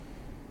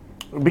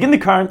We begin the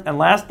current and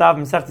last daf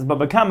in Masechtas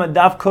Bava Kama,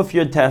 daf Kuf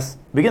Yud Tes.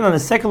 Begin on the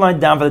second line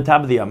down for the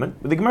top of the Yamid.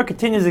 The Gemara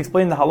continues to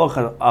explain the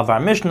halacha of our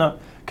Mishnah,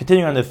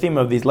 continuing on the theme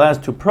of these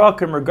last two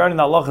prakim regarding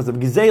the halachas of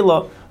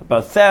Gizela,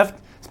 about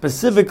theft.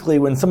 Specifically,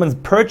 when someone's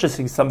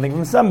purchasing something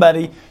from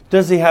somebody,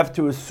 does he have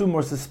to assume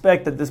or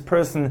suspect that this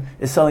person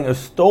is selling a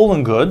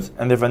stolen goods,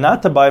 and therefore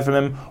not to buy from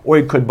him, or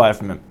he could buy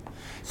from him?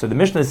 So the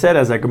Mishnah said,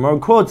 as our Gemara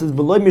quotes, is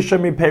one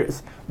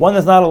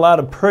is not allowed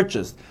to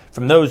purchase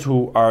from those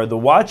who are the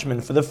watchmen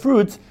for the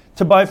fruits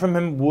to buy from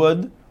him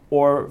wood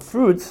or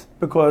fruits,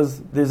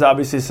 because there's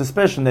obviously a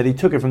suspicion that he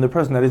took it from the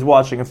person that he's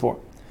watching it for.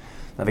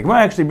 Now the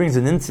Gemara actually brings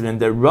an incident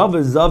that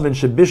Rava Zavin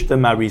Shebishta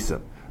Marisa.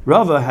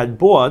 Rava had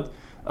bought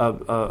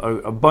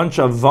a bunch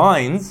of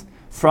vines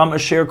from a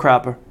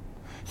sharecropper.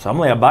 So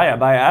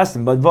Abaye asked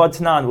him, but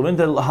Vatnan, we're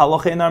into the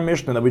halacha in our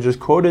Mishnah that we just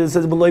quoted. It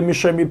says, "B'loy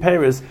mishem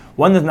Paris."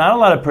 One is not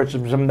allowed to purchase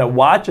from someone that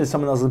watches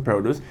someone else's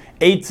produce,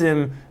 eats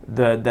him,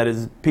 that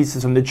is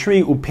pieces from the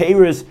tree,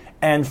 uperis,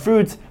 and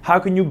fruits. How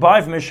can you buy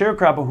from a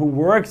sharecropper who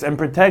works and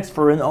protects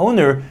for an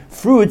owner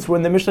fruits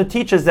when the Mishnah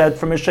teaches that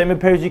from a Shem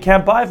Paris you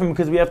can't buy from him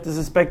because we have to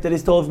suspect that he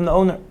stole it from the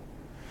owner?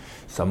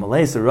 So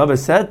Rava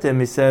said to him,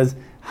 he says,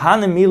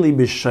 "Hanamili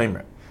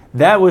b'shomer."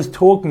 That was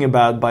talking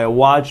about by a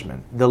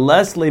watchman, the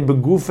lesle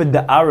begufa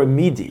de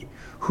aramidi,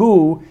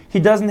 who he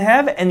doesn't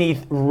have any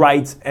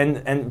rights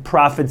and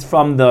profits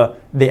from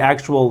the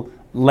actual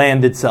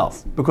land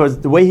itself, because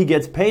the way he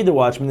gets paid, the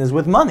watchman, is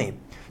with money.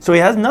 So he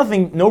has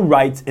no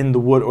rights in the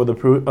wood or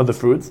the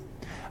fruits.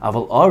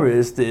 Aval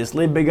aris the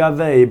isle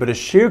begave, but a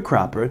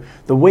sharecropper,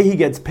 the way he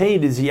gets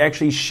paid is he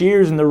actually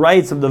shares in the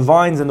rights of the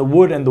vines and the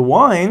wood and the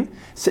wine.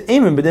 So we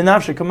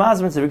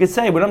could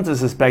say we don't have to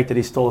suspect that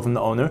he stole it from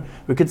the owner.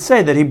 We could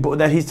say that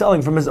he's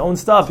selling from his own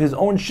stuff, his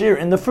own share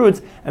in the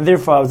fruits, and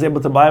therefore I was able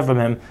to buy from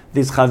him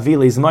these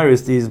chavilis,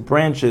 myris, these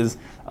branches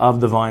of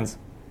the vines.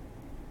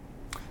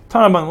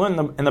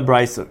 Tanaban in the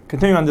Brisa,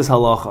 continuing on this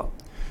halacha.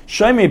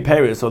 Shemei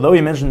Paris, although he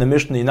mentioned in the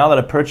Mishnah, you're not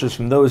allowed to purchase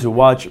from those who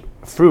watch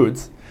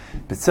fruits.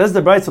 But says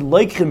the Brisa,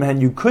 Leichim,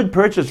 and you could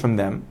purchase from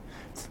them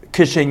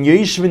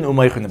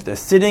if they're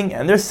sitting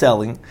and they're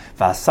selling.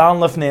 Vasan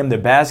lefneim, their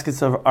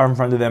baskets are in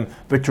front of them.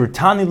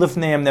 V'turtani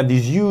lefneim, they have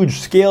these huge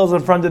scales in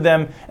front of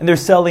them, and they're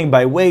selling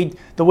by weight,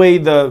 the way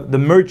the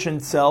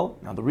merchants sell.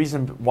 Now the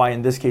reason why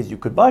in this case you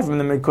could buy from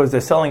them is because they're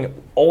selling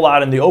all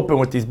out in the open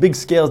with these big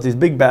scales, these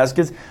big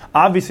baskets.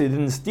 Obviously they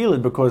didn't steal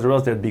it because or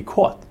else they'd be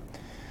caught.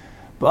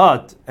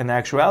 But in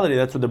actuality,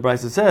 that's what the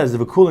Brisa says.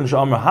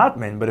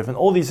 But if in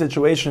all these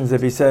situations,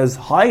 if he says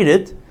hide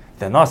it,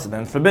 then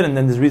forbidden.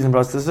 Then there's reason for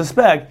us to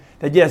suspect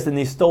that yes, then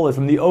he stole it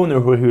from the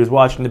owner who he was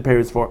watching the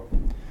periods for.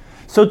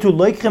 So to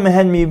loikrem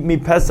mi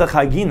pesach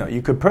hagina,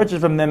 you could purchase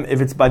from them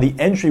if it's by the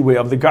entryway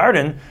of the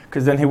garden,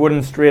 because then he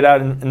wouldn't straight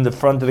out in the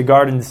front of the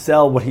garden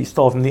sell what he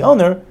stole from the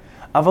owner.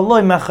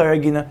 Avaloi machar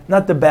hagina,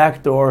 not the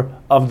back door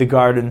of the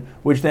garden,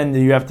 which then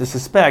you have to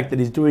suspect that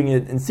he's doing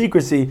it in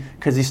secrecy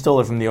because he stole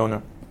it from the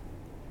owner.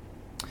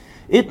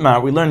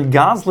 Itmar, we learned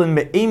Gazlin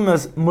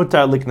me'emas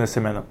mutar liknas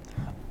himena.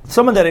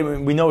 Someone that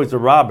we know is a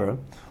robber,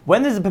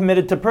 when is it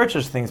permitted to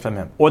purchase things from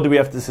him? Or do we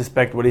have to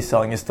suspect what he's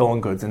selling is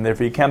stolen goods, and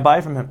therefore you can't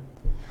buy from him?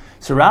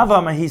 So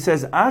Rava, he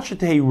says,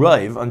 Achetei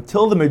Raiv,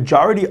 until the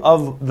majority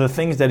of the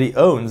things that he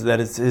owns, that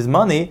is his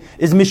money,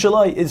 is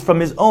Mishalai, is from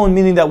his own,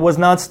 meaning that was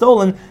not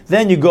stolen,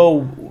 then you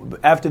go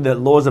after the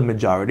laws of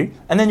majority,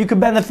 and then you can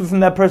benefit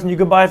from that person, you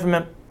can buy from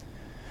him.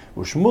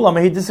 Shmuel,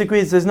 he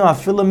disagrees, says no,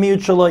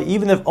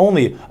 even if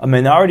only a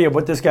minority of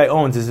what this guy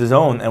owns is his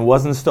own and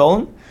wasn't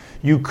stolen,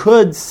 you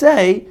could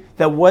say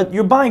that what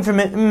you're buying from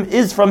him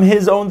is from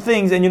his own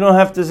things, and you don't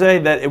have to say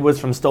that it was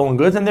from stolen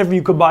goods, and therefore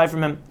you could buy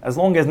from him. As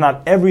long as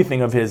not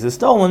everything of his is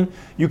stolen,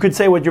 you could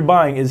say what you're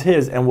buying is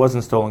his and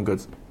wasn't stolen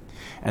goods.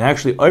 And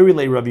actually,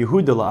 Oirile Rabbi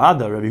Yehuda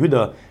La'ada, Rabbi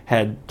Yehuda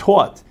had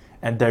taught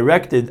and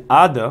directed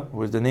Ada, who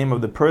was the name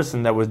of the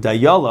person that was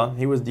Dayala,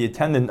 he was the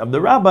attendant of the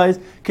rabbis,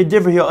 like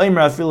this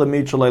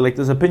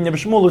opinion of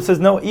Shmuel, who says,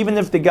 no, even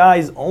if the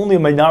guy's only a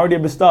minority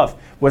of his stuff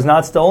was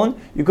not stolen,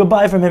 you could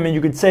buy from him and you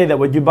could say that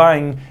what you're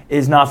buying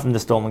is not from the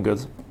stolen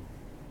goods.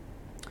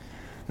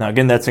 Now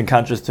again, that's in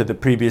contrast to the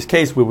previous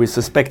case where we're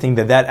suspecting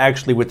that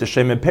actually with the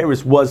Shem and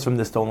Paris was from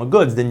the stolen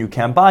goods, then you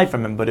can't buy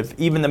from him. But if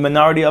even the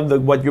minority of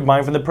what you're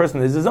buying from the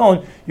person is his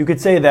own, you could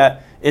say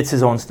that it's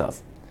his own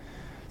stuff.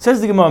 Says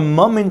the Gemara,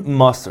 Mamin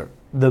Maser,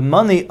 the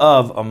money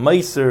of a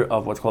Meiser,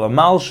 of what's called a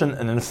Malshan,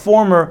 an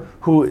informer,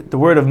 who the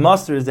word of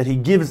Maser is that he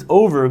gives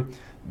over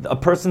a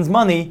person's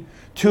money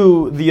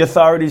to the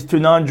authorities, to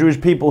non-Jewish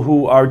people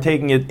who are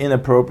taking it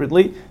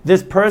inappropriately.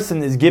 This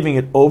person is giving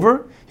it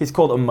over. He's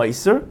called a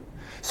Meiser.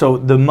 So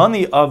the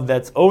money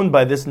that's owned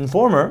by this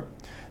informer,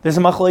 there's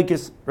a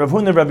Machlekes, Rav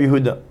Huna, Rabbi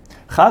Yehuda.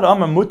 Chad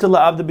Amar Mutala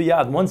Avda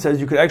Biyad. One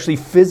says you could actually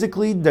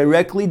physically,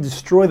 directly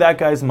destroy that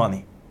guy's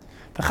money.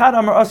 The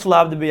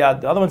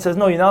other one says,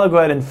 no, you're not allowed to go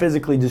ahead and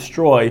physically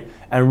destroy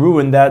and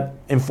ruin that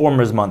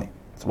informer's money.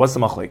 So what's the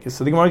machlekes?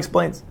 So the Gemara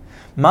explains.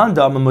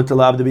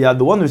 The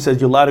one who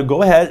says you're allowed to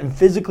go ahead and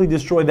physically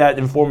destroy that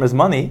informer's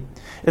money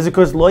is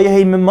because the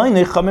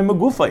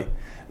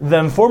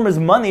informer's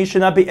money should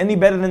not be any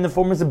better than the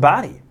informer's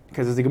body.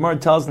 Because as the Gemara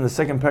tells in the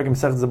second paragraph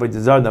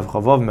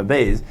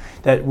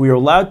that we are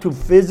allowed to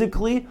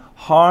physically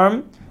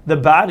harm the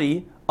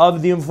body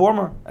of the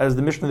informer. As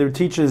the Mishnah there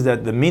teaches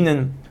that the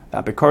minin,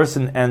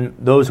 apikarsin, and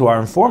those who are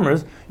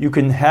informers, you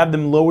can have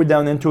them lowered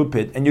down into a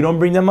pit and you don't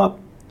bring them up.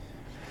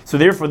 So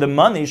therefore the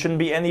money shouldn't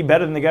be any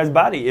better than the guy's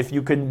body. If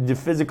you could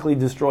physically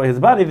destroy his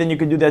body, then you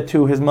could do that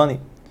to his money.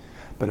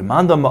 But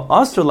according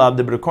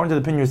to the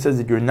opinion who says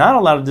that you're not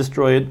allowed to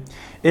destroy it,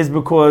 is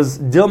because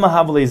Dilma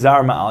Havale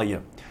Zar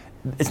Ma'alya.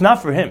 It's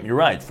not for him, you're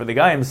right. For the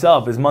guy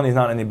himself, his money is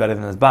not any better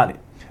than his body.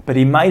 But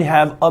he might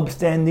have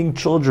upstanding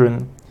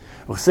children.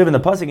 In the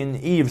pasuk in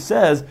Eve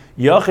says,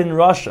 Yachin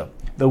Rasha,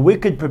 the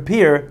wicked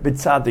prepare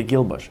b'tzadik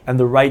gilbash, and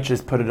the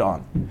righteous put it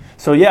on.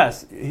 So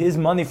yes, his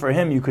money for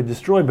him you could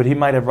destroy, but he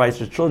might have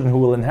righteous children who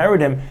will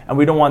inherit him, and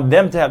we don't want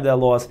them to have that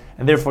loss,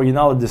 and therefore you're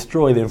not allowed to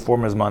destroy the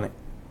informer's money.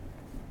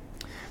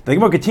 The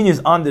Gemara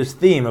continues on this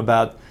theme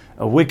about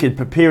a wicked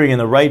preparing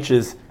and a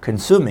righteous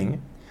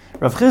consuming.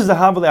 Rav Chizda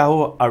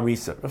Havalehu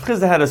Arisa. Rav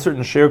Chizda had a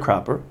certain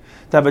sharecropper.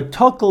 To have a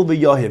tokel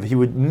v'yohiv, he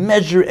would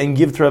measure and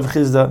give to Rav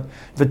Chizda.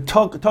 The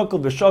tokel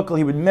v'shokel,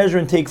 he would measure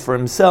and take for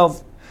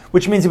himself,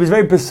 which means he was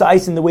very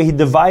precise in the way he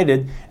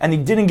divided, and he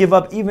didn't give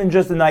up even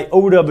just an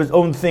iota of his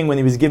own thing when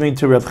he was giving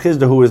to Rav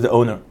Chizda, who was the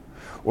owner.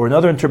 Or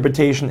another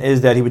interpretation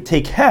is that he would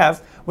take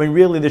half when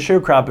really the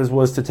sharecropper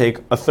was to take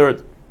a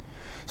third.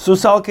 So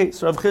Rav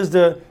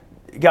Chizda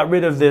got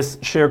rid of this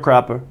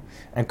sharecropper.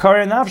 And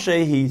Karya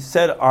Nafshe, he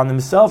said on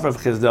himself, Rav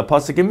Chizda, a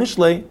pasuk in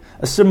Mishlei,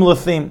 a similar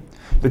theme.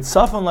 But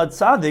Safan Lat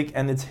Tzadik,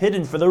 and it's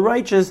hidden for the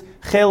righteous,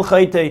 Chel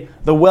Chayte,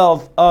 the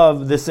wealth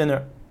of the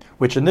sinner.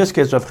 Which in this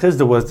case, Rav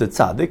Chizda was the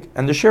Tzadik,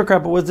 and the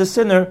sharecropper was the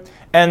sinner,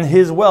 and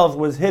his wealth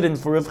was hidden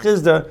for Rav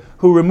Chizda,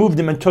 who removed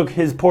him and took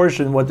his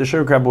portion, what the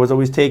sharecropper was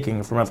always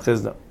taking from Rav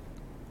Chizda.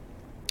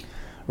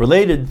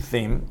 Related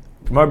theme,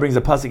 Gemara brings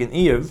a pasuk in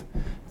Eve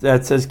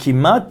that says,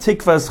 Kimat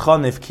tikvas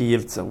chanif ki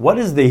yivtza. What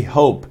is the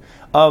hope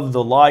of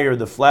the liar,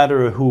 the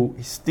flatterer who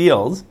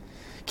steals?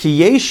 Ki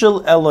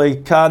yeshel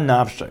Eloi ka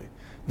nafshay.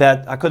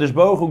 That HaKadosh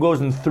Baruch Hu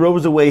goes and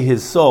throws away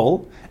his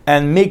soul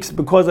and makes,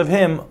 because of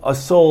him, a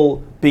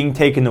soul being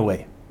taken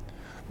away.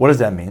 What does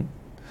that mean?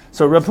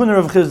 So Rav Huna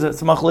Rav Chizda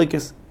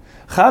Tzmach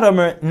Chad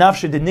Amar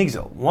nafshay de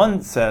nigzel.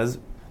 One says,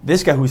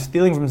 this guy who's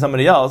stealing from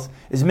somebody else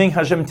is making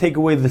Hashem take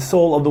away the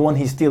soul of the one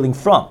he's stealing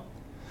from.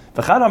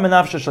 The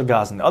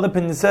other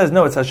opinion says,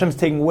 no, it's Hashem's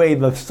taking away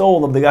the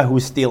soul of the guy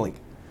who's stealing.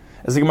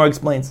 As the Gemara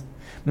explains,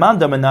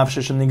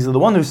 the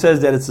one who says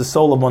that it's the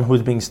soul of one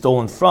who's being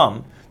stolen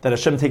from, that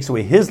Hashem takes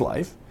away his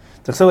life,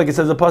 like it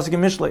says the pasuk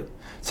in Mishlei, it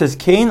says,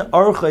 Kain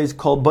archais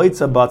kol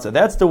baitza batza.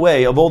 That's the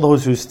way of all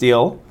those who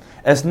steal.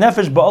 As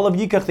nefesh ba'alav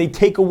yikach, they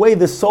take away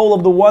the soul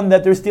of the one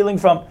that they're stealing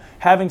from.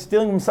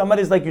 Stealing from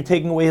somebody is like you're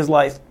taking away his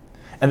life.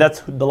 And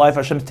that's the life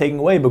Hashem's taking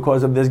away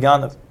because of this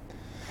ganav.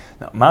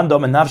 Now,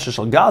 Mandom and Nafshe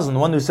Shel Gazlan, the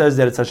one who says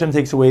that it's Hashem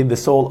takes away the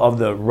soul of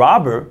the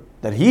robber,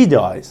 that he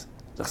dies,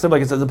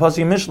 like it says the pasuk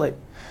in Mishlei, it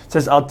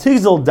says, Al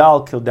tigzol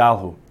dal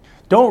kildalhu.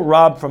 Don't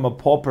rob from a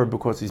pauper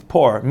because he's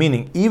poor,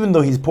 meaning even though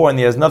he's poor and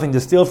he has nothing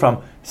to steal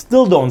from,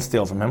 still don't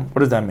steal from him.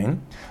 What does that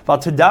mean?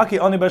 And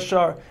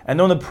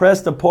don't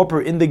oppress the pauper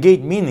in the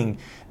gate, meaning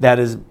that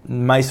is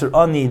Meiser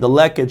Ani, the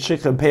Leket,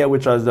 Shikha, Peah,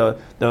 which are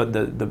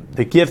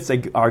the gifts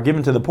that are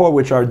given to the poor,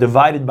 which are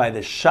divided by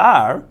the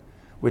Shar,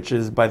 which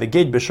is by the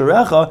gate,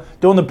 B'Sharecha.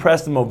 Don't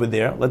oppress them over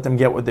there. Let them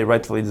get what they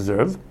rightfully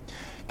deserve.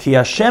 Ki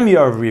Hashem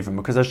yarvivim,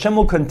 because Hashem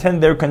will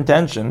contend their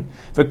contention.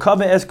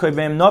 V'kave es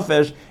koivem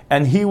nofesh,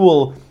 and He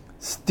will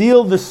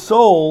steal the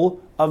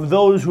soul of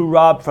those who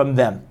rob from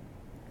them.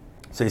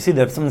 So you see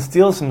that if someone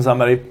steals from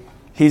somebody,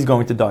 he's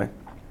going to die.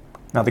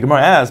 Now the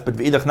Gemara asks, but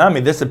v'idach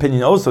nami, this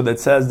opinion also that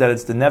says that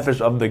it's the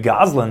nefesh of the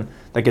gazlan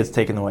that gets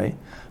taken away.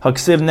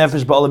 Haksiv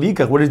nefesh ba'alav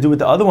yikach. What does it do with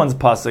the other one's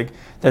pasuk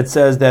that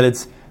says that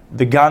it's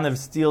the ganav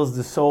steals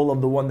the soul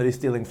of the one that he's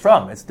stealing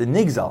from? It's the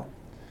nigzal.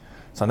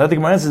 So now the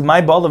Gemara says,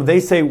 my ba'alav, they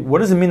say, what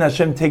does it mean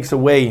Hashem takes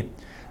away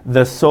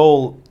the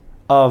soul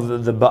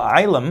of the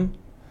ba'ilam?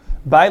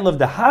 Ba'il of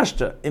the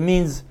hashta, it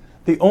means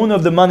the owner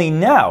of the money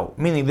now,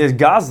 meaning there's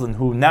Gazlan,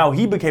 who now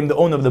he became the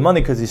owner of the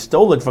money because he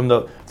stole it from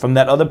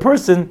that other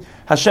person.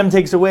 Hashem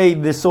takes away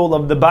the soul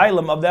of the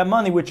Bailam of that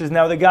money, which is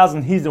now the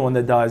Gazlan. He's the one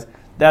that dies.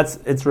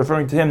 It's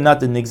referring to him, not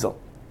the Nigzal.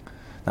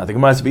 Now the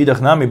Gemara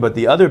says nami, but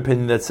the other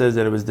opinion that says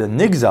that it was the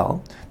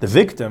Nigzal, the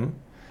victim,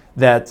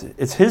 that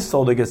it's his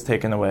soul that gets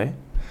taken away.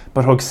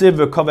 But Hoksiv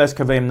v'koves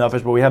kaveim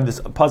nafesh. But we have this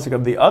pasuk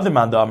of the other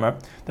mandamar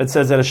that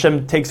says that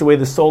Hashem takes away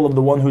the soul of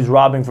the one who's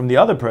robbing from the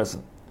other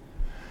person,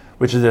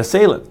 which is the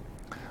assailant.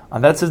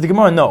 And that says the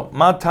Gemara, no.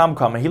 Ma tam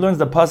kama. He learns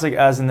the pasuk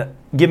as in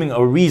giving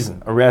a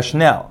reason, a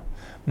rationale.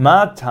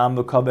 Ma tam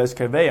v'koves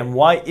kaveim.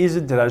 Why is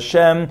it that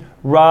Hashem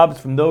robs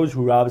from those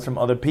who robs from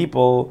other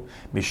people?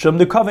 Mishum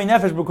the kavei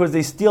nefesh, because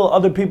they steal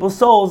other people's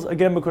souls.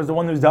 Again, because the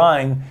one who's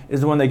dying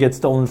is the one that gets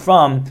stolen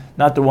from,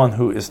 not the one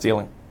who is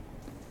stealing.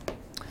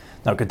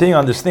 Now, continuing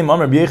on this theme,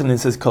 Amar B'Yechanan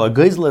says,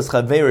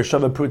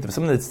 if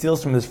someone that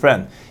steals from his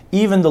friend,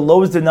 even the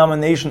lowest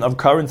denomination of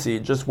currency,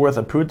 just worth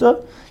a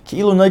pruta,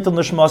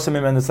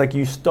 and it's like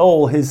you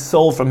stole his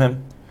soul from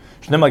him.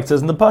 Like it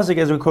says in the pasuk,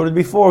 as we quoted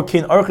before,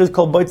 Kin Archis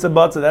called Baitza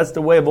Batza. That's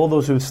the way of all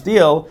those who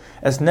steal.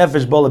 As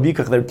Nefesh Balav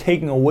Yikach, they're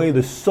taking away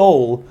the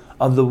soul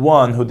of the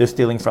one who they're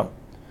stealing from.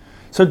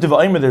 So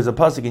Tivaimer, there's a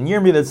pasuk in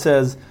Yirmi that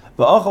says,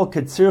 Va'achal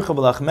Ketzircha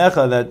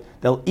V'lachmecha, that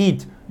they'll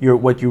eat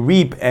what you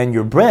reap and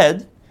your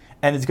bread,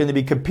 and it's going to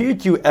be compared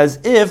to you as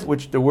if,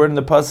 which the word in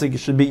the pasuk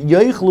should be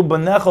Yeichlu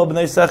Banecha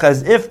B'neisecha,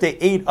 as if they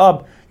ate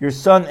up your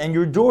son and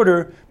your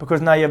daughter,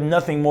 because now you have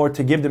nothing more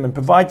to give them and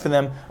provide for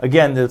them.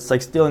 Again, it's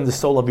like stealing the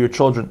soul of your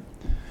children.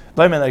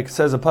 Like it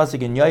says a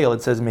pasuk in Yael,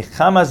 it says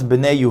Mechamas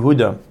B'nei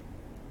Yehuda,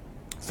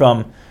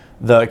 from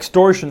the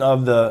extortion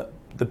of the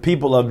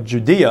people of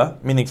Judea,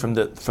 meaning from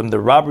the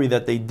robbery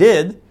that they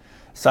did.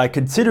 So I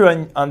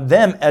consider on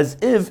them as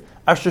if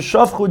Asher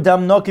Shafchu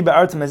Dam Noki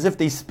Ba'artzim, as if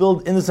they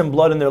spilled innocent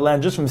blood in their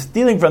land just from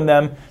stealing from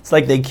them. It's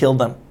like they killed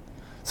them.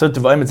 So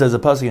Tevayim, it says a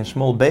pasuk in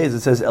Shmuel Beis,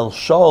 it says El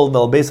Shol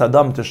Vel Beis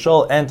Adam, to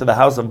Shol and to the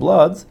house of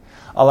bloods,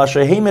 Al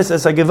Asher Hemes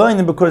Es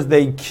HaGevainim, because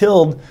they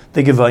killed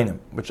the Gevainim,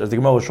 which, as the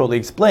Gemara will shortly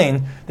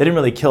explain, they didn't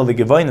really kill the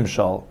Gevainim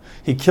Shol.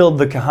 He killed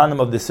the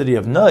Kahanim of the city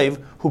of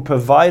Noiv, who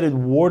provided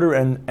water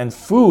and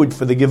food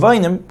for the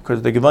Gevainim,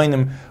 because the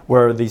Gevainim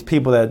were these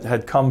people that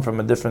had come from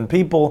a different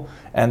people,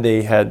 and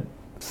they had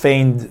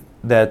feigned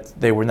that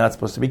they were not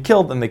supposed to be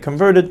killed, and they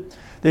converted.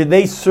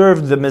 They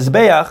served the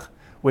Mizbeach,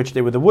 which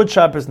they were the wood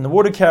choppers and the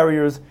water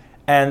carriers,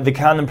 and the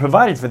Kahanim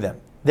provided for them.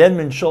 Then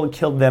when Shol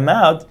killed them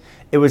out,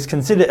 it was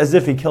considered as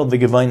if he killed the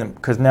Gevainim,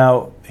 because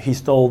now he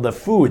stole the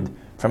food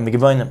from the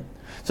Gevainim.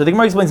 So the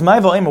Gemara explains,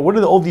 what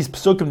are all these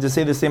psukim to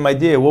say the same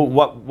idea? Well,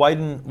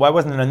 why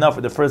wasn't it enough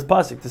with the first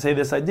pasuk to say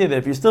this idea that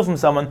if you steal from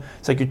someone,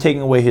 it's like you're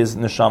taking away his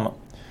neshama?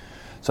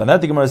 So on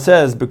that the Gemara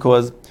says,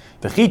 because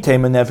if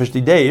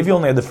you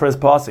only had the first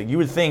pasuk, you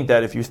would think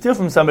that if you steal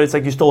from somebody, it's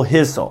like you stole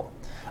his soul.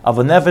 But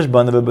from the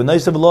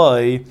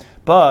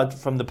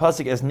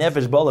pasuk as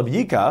nefesh balav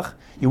yikach,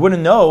 you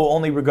wouldn't know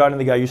only regarding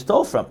the guy you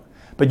stole from.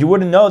 But you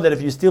wouldn't know that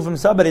if you steal from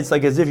somebody, it's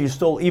like as if you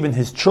stole even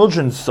his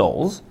children's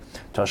souls.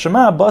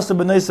 Tashema basa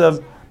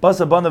b'neisav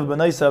banav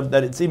b'neisav,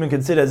 that it's even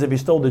considered as if he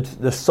stole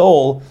the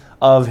soul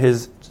of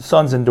his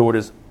sons and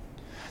daughters.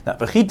 Now,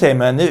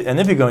 and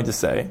if you're going to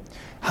say,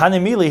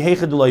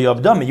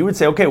 you would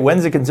say, okay, when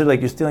is it considered like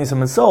you're stealing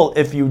someone's soul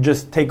if you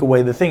just take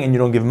away the thing and you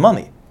don't give him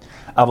money?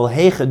 But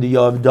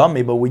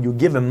when you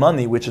give him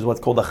money, which is what's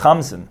called a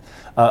chamsin,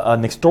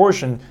 an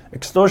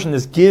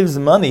extortionist gives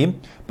money,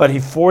 but he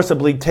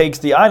forcibly takes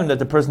the item that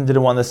the person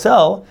didn't want to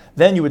sell,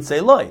 then you would say,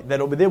 loy, that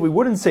over there we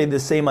wouldn't say the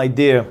same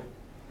idea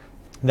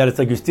that it's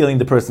like you're stealing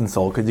the person's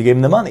soul because you gave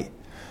him the money.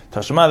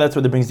 Tashma, that's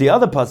what it brings the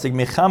other pasuk,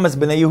 Mechamas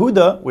B'nei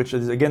Yehuda, which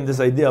is again this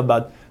idea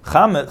about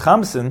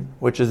chamsin,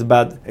 which is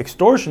about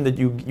extortion, that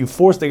you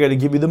force the guy to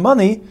give you the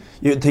money,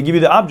 to give you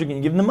the object and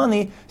you give him the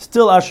money.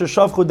 Still, Asher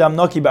Shavchu Dam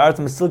Noki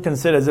Ba'artzim is still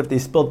considered as if they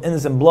spilled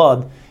innocent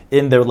blood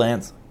in their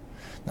lands.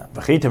 Now,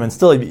 and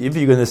still, if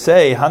you're going to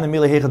say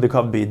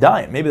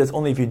maybe that's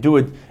only if you do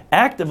it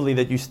actively,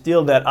 that you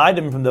steal that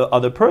item from the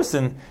other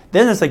person,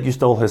 then it's like you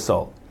stole his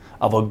soul.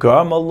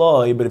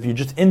 But if you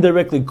just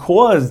indirectly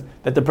caused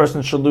that the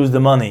person should lose the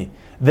money,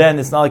 then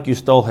it's not like you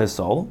stole his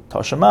soul.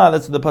 Tashema,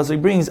 that's what the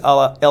pasuk brings.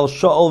 El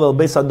Sha'ol vel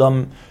Beis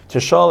Adam, to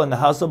Sha'ol in the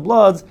house of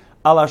bloods.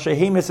 Ala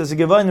Shehemes as a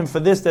Gevainim, for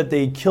this that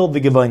they killed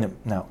the Gevainim.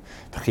 Now,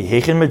 where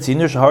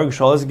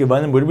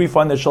do we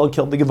find that Sha'ol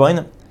killed the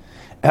Gevainim?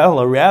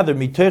 Ella, rather,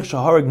 Mitoch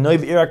Shaharag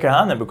Noiv Ira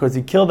Kahanim, because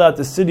he killed out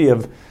the city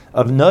of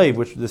Noiv,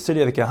 which was the city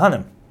of the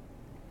Kahanim.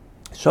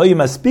 Show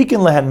you speaking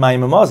lehen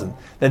mayim amazon,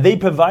 that they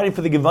provided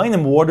for the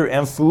Gevainim water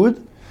and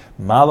food.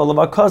 Even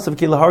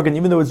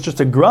though it's just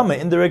a grama,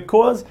 indirect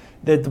cause,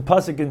 that the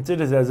pasuk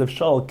considers as if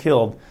Shaul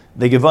killed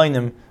the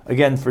Gevainim,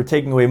 again for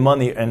taking away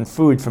money and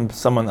food from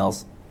someone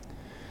else.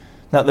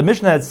 Now the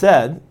Mishnah had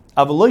said,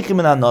 but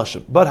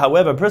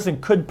however, a person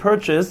could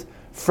purchase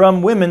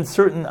from women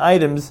certain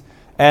items,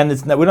 and we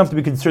don't have to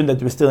be concerned that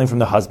we're stealing from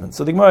the husband.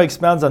 So the Gemara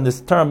expounds on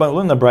this term, but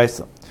in the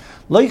Brisa,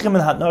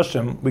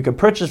 we could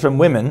purchase from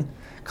women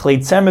klei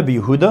tzemer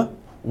b'Yehuda,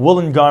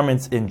 woolen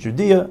garments in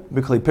Judea,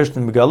 klei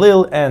pishtin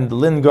b'Galil, and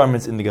linen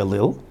garments in the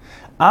Galil.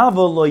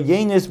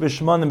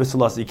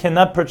 You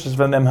cannot purchase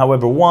from them,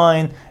 however,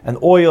 wine and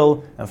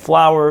oil and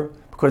flour,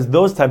 because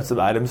those types of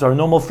items are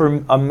normal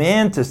for a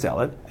man to sell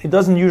it. He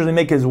doesn't usually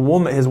make his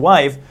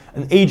wife,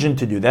 an agent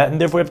to do that,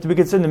 and therefore you have to be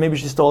concerned that maybe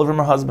she stole it from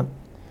her husband.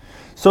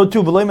 So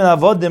too,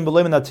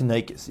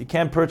 you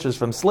can't purchase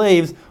from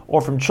slaves or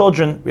from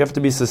children. We have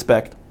to be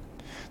suspect.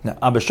 Now,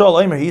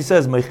 Abishal Omer, he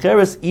says,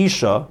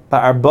 Isha,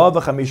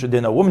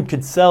 a woman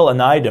could sell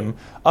an item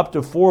up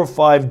to 4 or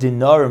 5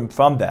 dinarim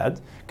from that.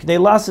 They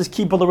last is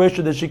keep the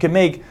ratio that she can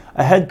make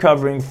a head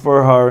covering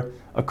for her,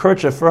 a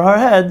kerchief for her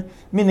head,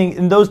 meaning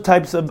in those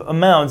types of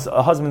amounts,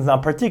 a husband's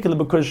not particular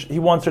because he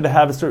wants her to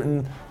have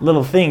certain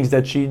little things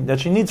that she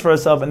needs for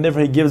herself, and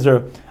therefore he gives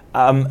her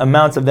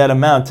amounts of that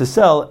amount to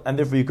sell, and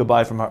therefore you could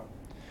buy from her.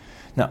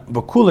 Now,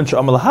 however,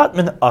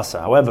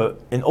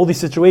 in all these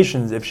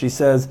situations, if she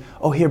says,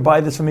 "Oh, here, buy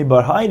this from me,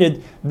 but hide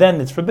it,"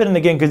 then it's forbidden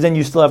again, because then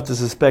you still have to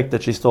suspect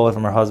that she stole it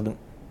from her husband.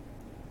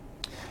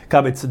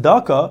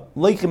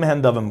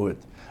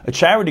 a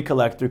charity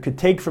collector could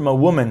take from a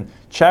woman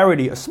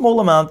charity a small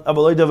amount of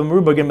aloy davar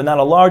meruba, but not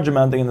a large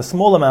amount, again, a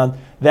small amount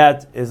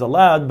that is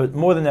allowed, but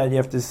more than that, you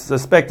have to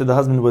suspect that the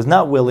husband was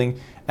not willing,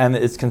 and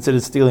it's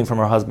considered stealing from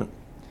her husband.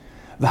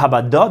 The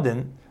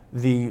habadadin,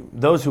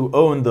 those who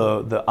own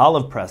the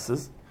olive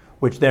presses,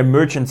 which they're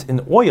merchants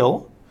in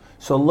oil,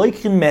 so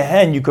loikin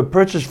mehen, you could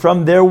purchase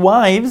from their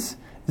wives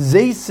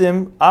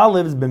zeisim,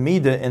 olives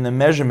b'mida in the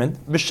measurement,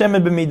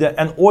 b'shemen b'mida,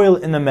 and oil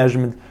in the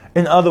measurement.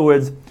 In other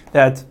words,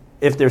 that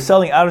if they're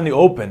selling out in the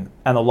open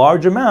and a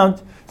large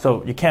amount,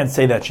 so you can't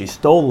say that she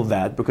stole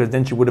that, because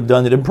then she would have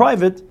done it in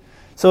private.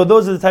 So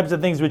those are the types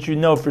of things which you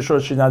know for sure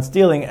she's not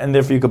stealing, and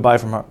therefore you could buy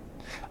from her.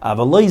 You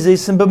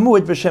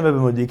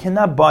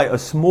cannot buy a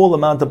small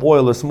amount of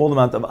oil, a small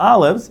amount of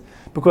olives,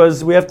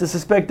 because we have to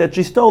suspect that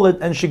she stole it,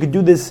 and she could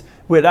do this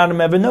without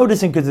him ever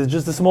noticing, because it's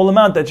just a small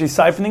amount that she's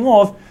siphoning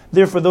off.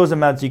 Therefore, those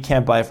amounts you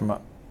can't buy from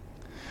her.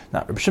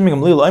 Now, Reb Shimon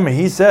Gamliel Omer,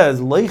 he says,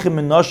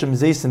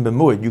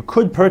 you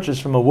could purchase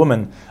from a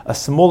woman a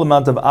small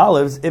amount of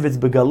olives if it's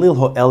begalil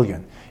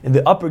ho'elyon, in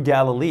the upper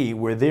Galilee,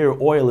 where their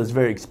oil is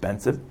very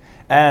expensive,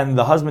 and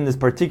the husband is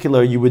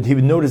particular, he would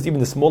notice even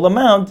a small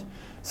amount.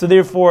 So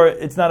therefore,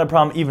 it's not a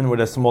problem even with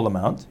a small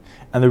amount.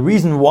 And the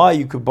reason why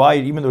you could buy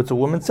it, even though it's a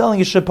woman selling,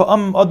 is sometimes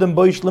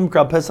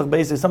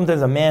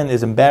a man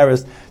is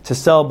embarrassed to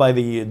sell by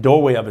the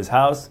doorway of his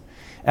house.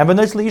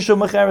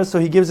 So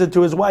he gives it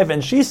to his wife,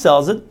 and she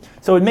sells it.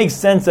 So it makes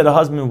sense that a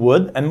husband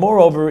would. And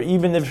moreover,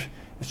 even if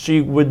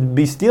she would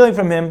be stealing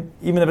from him,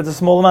 even if it's a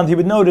small amount, he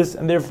would notice,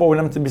 and therefore would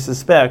have to be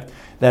suspect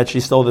that she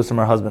stole this from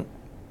her husband.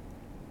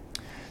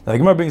 Now the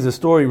Gemara brings a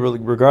story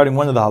regarding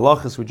one of the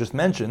halachas we just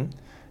mentioned,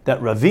 that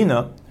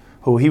Ravina,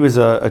 who he was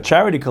a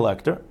charity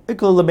collector,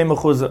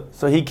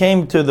 so he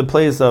came to the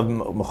place of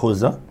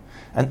Mechuzah,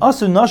 and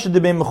Asu Nashid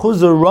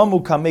Mechuzah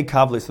Ramu Kamei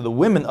Kavle. So the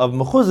women of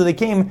Mechuzah, they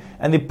came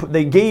and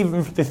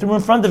they threw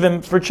in front of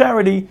him for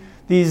charity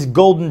these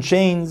golden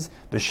chains,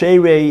 the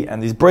sherei,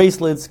 and these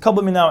bracelets,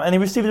 and he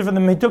received it from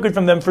them, he took it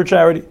from them for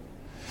charity.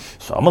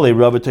 So Amalei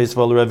Rabbi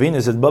Teisval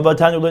Ravina says, Bava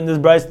Tanya learned this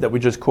bracelet that we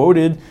just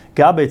quoted,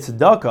 Gabe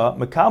Tzedakah,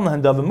 Mekam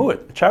Lahan Dav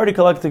Mu'it. A charity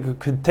collector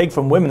could take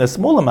from women a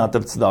small amount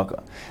of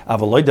tzedakah.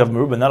 Avaloi Dav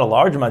Meruba, not a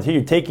large amount. Here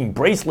you're taking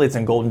bracelets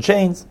and golden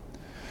chains.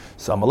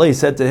 So Amalei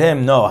said to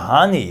him, no,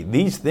 Hani,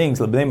 these things,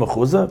 Lebnei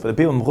Mechuzah, for the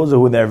people of Mechuzah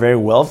who are very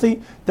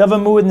wealthy, Dav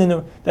Mu'it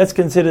Ninu, that's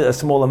considered a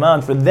small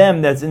amount. For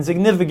them, that's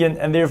insignificant,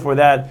 and therefore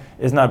that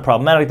is not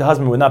problematic. The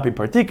husband would not be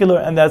particular,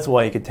 and that's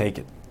why he could take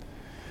it.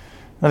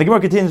 Now the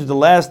Gemara continues with the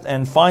last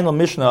and final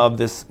Mishnah of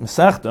this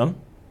Masechta,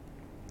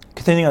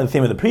 continuing on the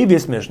theme of the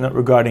previous Mishnah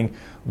regarding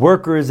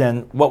workers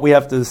and what we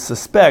have to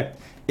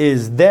suspect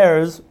is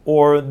theirs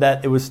or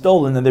that it was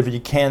stolen, and therefore you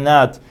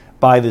cannot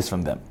buy this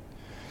from them.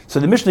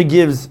 So the Mishnah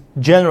gives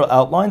general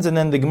outlines, and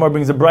then the Gemara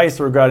brings a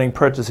brayso regarding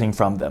purchasing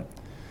from them.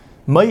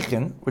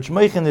 Meichin, which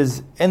meichin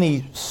is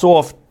any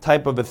soft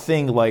type of a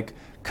thing like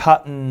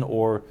cotton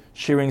or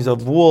shearings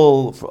of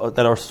wool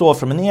that are soft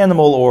from an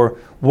animal, or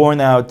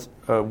worn out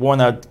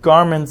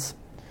garments.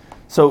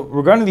 So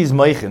regarding these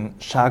meichin,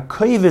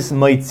 sha'koivis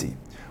meitzi,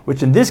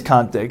 which in this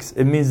context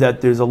it means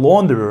that there's a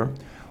launderer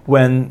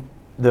when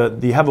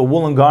you have a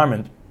woolen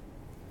garment,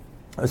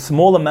 a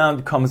small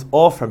amount comes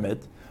off from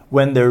it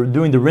when they're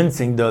doing the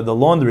rinsing, the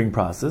laundering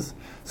process.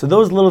 So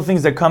those little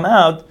things that come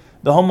out,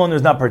 the homeowner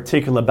is not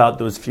particular about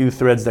those few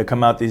threads that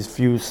come out, these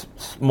few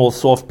small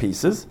soft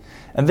pieces,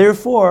 and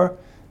therefore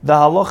the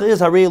halacha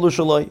is harei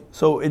lushaloi.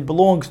 So it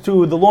belongs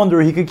to the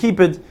launderer, he could keep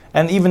it,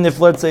 and even if,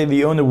 let's say,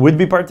 the owner would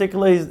be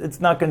particular,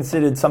 it's not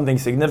considered something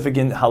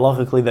significant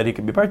halachically that he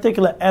could be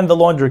particular, and the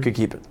launderer could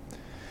keep it.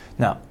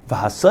 Now, the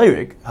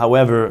hasayrik,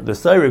 however, the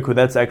sayrik, who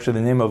that's actually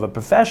the name of a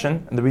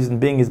profession, and the reason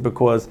being is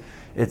because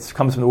it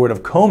comes from the word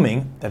of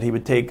combing, that he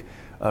would take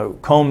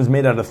combs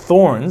made out of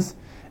thorns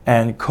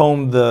and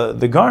comb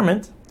the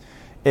garment.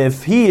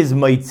 If he is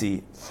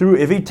maitzi,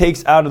 if he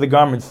takes out of the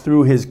garment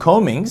through his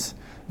combings,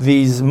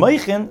 these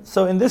meichin,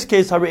 so in this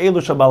case, harei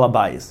elu shabal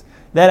habayis,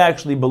 that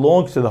actually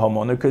belongs to the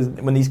homeowner, because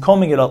when he's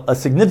combing it, a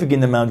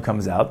significant amount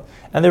comes out,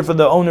 and therefore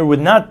the owner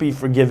would not be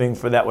forgiving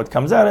for that what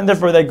comes out, and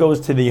therefore that goes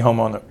to the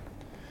homeowner.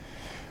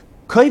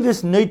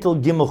 Kaivis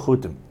neitel gimel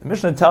chutim. The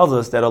Mishnah tells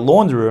us that a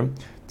launderer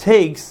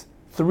takes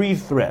 3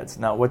 threads.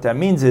 Now, what that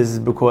means is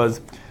because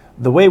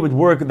the way it would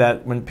work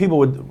that when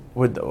people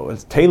a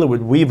tailor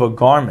would weave a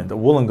garment, a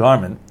woolen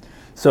garment,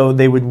 so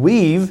they would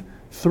weave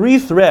 3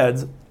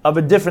 threads of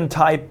a different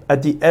type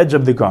at the edge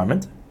of the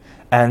garment,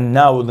 and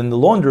now when the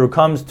launderer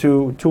comes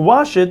to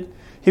wash it,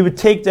 he would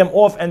take them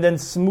off and then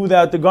smooth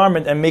out the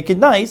garment and make it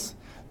nice.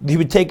 He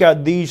would take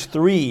out these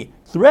 3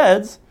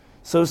 threads.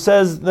 So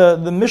says the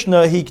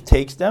Mishnah, he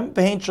takes them,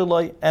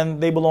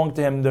 and they belong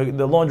to him,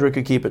 the launderer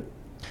could keep it.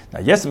 Now,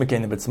 yes, if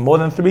it's more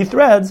than 3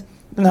 threads,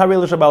 then harei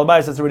elu shabal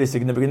habayis, that's a really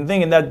significant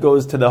thing, and that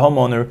goes to the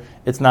homeowner,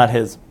 it's not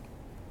his.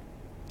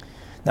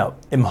 Now,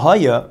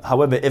 imhaya,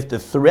 however, if the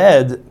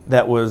thread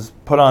that was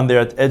put on there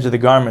at the edge of the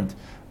garment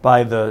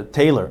by the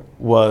tailor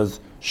was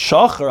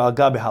shachar al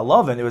gabi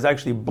halavan, it was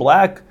actually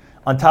black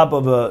on top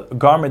of a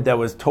garment that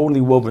was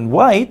totally woven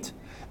white,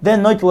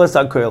 then noiteles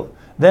akoil.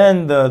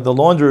 then the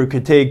launderer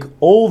could take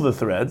all the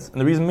threads, and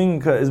the reason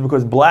being is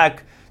because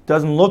black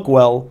doesn't look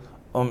well,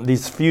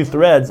 these few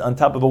threads on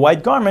top of a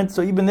white garment,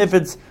 so even if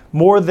it's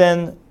more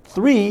than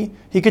 3,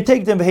 he could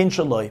take them v'hein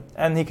shaloi,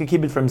 and he could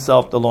keep it for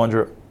himself, the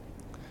launderer.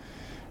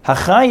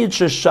 Hachayit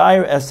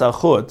sheshayir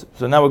esachut.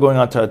 So now we're going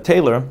on to a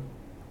tailor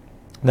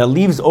that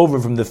leaves over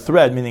from the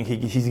thread, meaning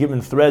he's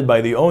given thread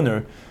by the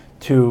owner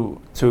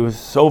to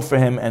sew for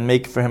him and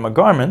make for him a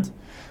garment.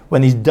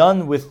 When he's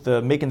done with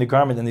making the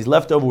garment and he's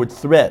left over with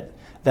thread,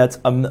 that's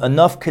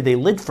enough kedei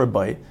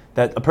litfor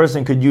that a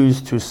person could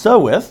use to sew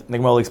with. The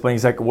Gemara will explain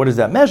exactly what is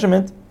that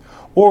measurement.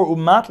 Or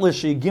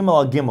umatlishi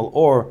gimel al gimel,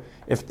 or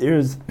if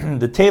there's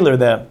the tailor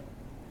that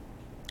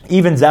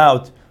evens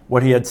out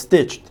what he had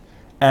stitched,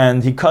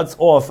 and he cuts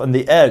off on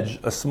the edge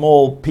a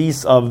small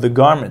piece of the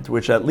garment,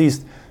 which at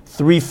least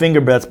 3 finger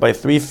breadths by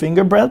 3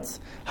 finger breadths.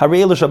 So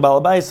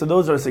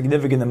those are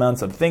significant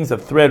amounts of things,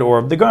 of thread or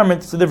of the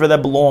garment, so therefore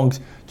that belongs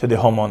to the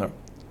homeowner.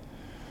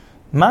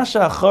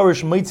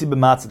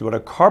 What a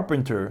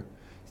carpenter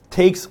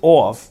takes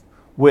off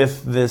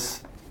with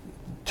this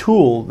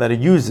tool that he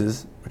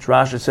uses, which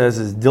Rashi says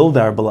is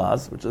dildar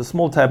balaz, which is a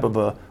small type of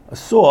a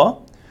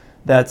saw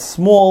that's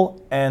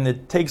small, and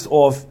it takes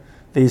off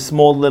these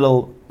small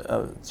little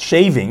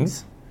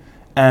shavings,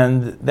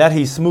 and that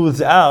he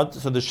smooths out,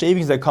 so the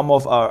shavings that come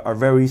off are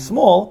very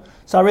small.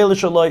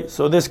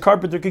 So this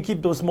carpenter could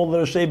keep those small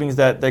little shavings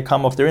that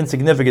come off. They're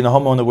insignificant, the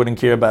homeowner wouldn't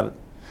care about it.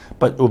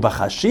 But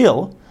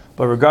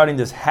regarding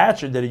this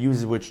hatchet that he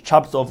uses, which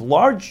chops off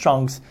large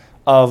chunks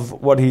of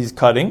what he's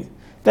cutting,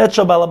 that's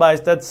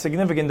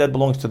significant, that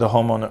belongs to the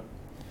homeowner.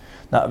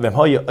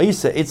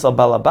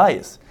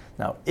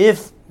 Now,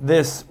 if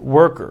this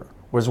worker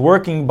was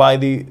working by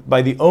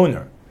the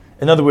owner,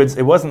 in other words,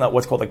 it wasn't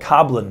what's called a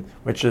kablan,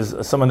 which is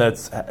someone that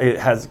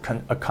has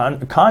a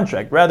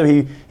contract.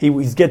 Rather,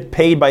 he's get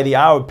paid by the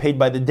hour, paid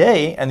by the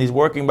day, and he's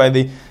working by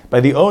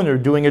the owner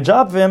doing a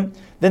job for him.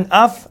 Then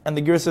and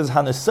the Ger says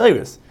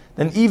hanasayris.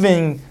 Then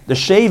even the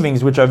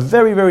shavings, which are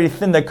very, very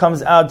thin, that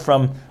comes out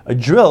from a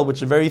drill,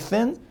 which are very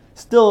thin,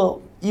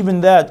 still,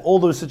 even that, all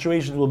those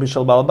situations will be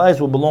shel bal bayis,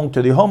 will belong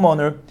to the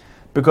homeowner,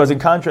 because in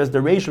contrast, the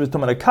ratio is to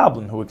a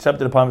kablan, who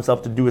accepted upon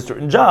himself to do a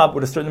certain job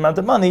with a certain amount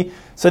of money.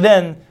 So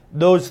then,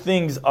 those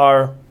things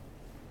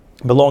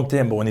belong to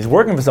him. But when he's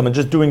working for someone,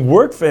 just doing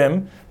work for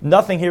him,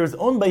 nothing here is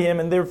owned by him,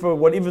 and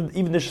therefore,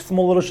 even the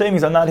small little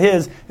shavings are not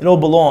his. It all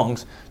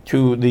belongs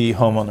to the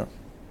homeowner.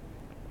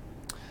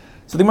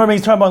 So the Gemara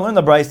makes trying to learn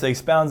the Brisa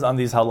expounds on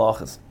these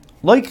halachas.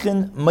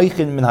 Loichin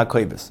meichin min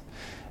hakoybes.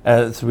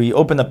 As we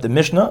open up the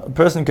Mishnah, a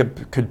person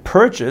could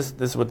purchase.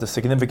 This is what the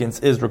significance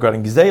is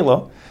regarding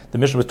gzela. The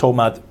Mishnah was told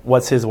about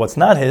what's his, what's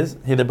not his.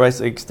 Here the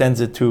Brisa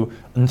extends it to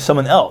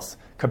someone else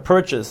could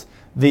purchase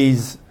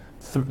these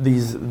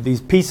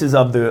pieces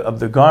of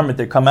the garment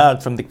that come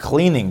out from the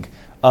cleaning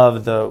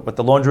of what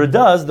the launderer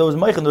does. Those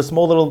meichin, those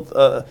small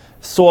little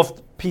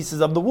soft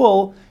pieces of the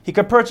wool, he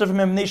could purchase from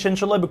him nishan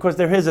shaloi, because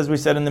they're his, as we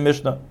said in the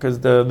Mishnah,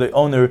 because the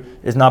owner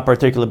is not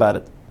particular about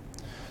it.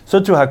 So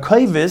to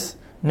hakoyvis,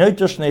 the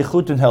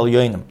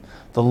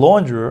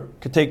launderer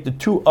could take the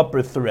 2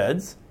 upper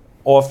threads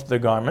off the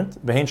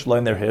garment, v'hein shaloi,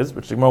 and they're his,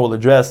 which the Gemara will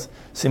address.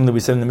 Seemingly we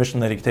said in the Mishnah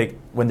that he could take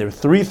when there are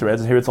 3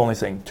 threads, and here it's only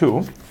saying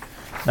 2.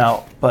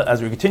 Now, but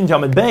as we continue to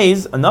Talmud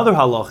Beis, another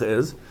halacha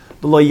is,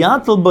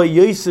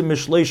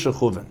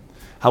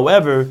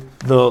 however,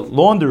 the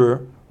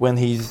launderer, when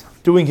he's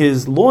doing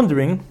his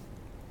laundering,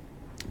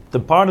 the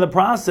part of the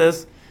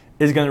process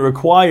is going to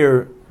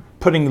require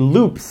putting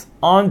loops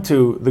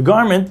onto the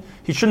garment.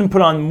 He shouldn't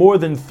put on more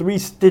than 3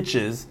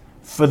 stitches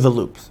for the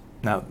loops.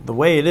 Now, the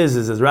way it is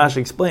as Rashi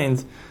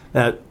explains,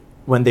 that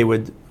when they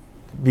would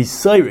be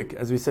sayrik,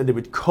 as we said, they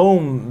would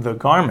comb the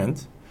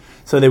garment,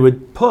 so they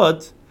would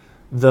put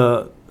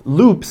the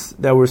loops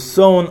that were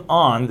sewn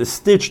on, the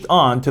stitched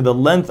on to the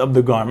length of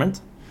the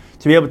garment,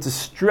 to be able to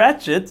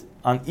stretch it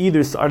on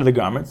either side of the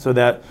garment, so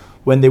that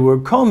when they were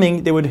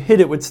combing, they would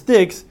hit it with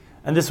sticks,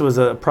 and this was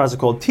a process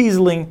called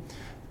teaseling.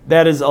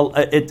 That is,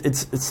 it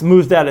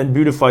smoothed out and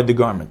beautified the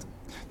garment.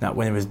 Now,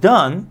 when it was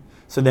done,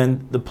 so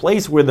then the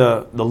place where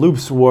the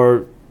loops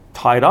were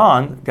tied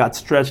on got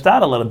stretched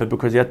out a little bit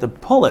because you had to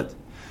pull it.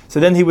 So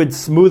then he would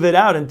smooth it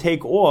out and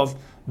take off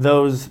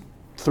those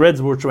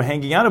threads which were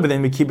hanging out of it,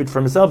 and would keep it for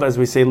himself, as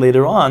we say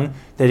later on,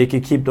 that he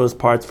could keep those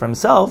parts for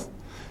himself.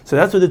 So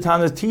that's what the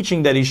Tana is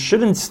teaching, that he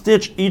shouldn't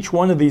stitch each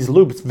one of these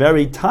loops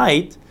very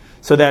tight,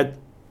 so that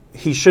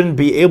he shouldn't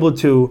be able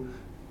to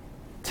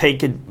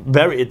take it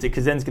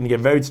because then it's going to get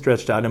very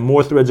stretched out, and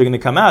more threads are going to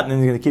come out, and then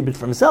he's going to keep it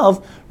for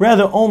himself.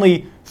 Rather,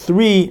 only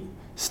 3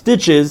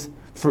 stitches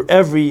for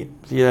every,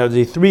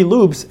 the 3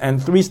 loops,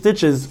 and 3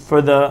 stitches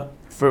for the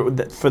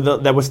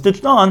that was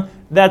stitched on.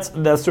 That's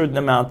a certain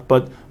amount,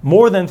 but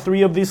more than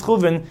 3 of these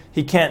chuvin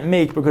he can't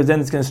make, because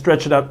then it's going to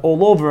stretch it out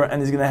all over,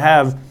 and he's going to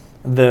have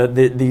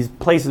these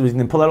places where he's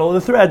going to pull out all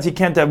the threads. He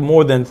can't have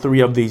more than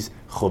 3 of these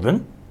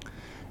chuvin.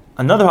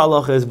 Another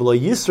halacha is v'lo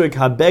yisrik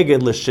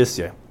habeged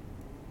l'shisya.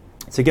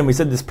 So again, we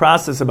said this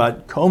process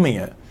about combing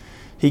it.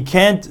 He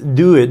can't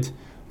do it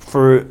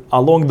for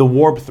along the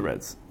warp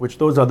threads, which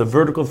those are the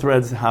vertical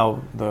threads,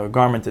 how the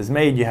garment is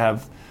made. You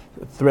have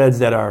threads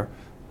that are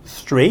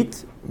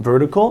straight,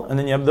 vertical, and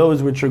then you have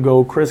those which will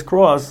go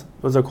crisscross.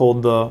 Those are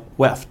called the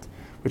weft,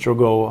 which will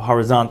go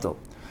horizontal.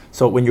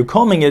 So when you're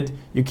combing it,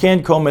 you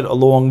can't comb it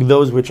along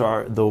those which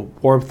are the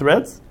warp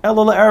threads.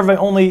 Elul erve,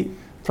 only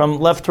from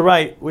left to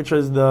right, which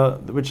is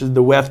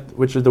the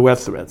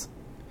weft threads.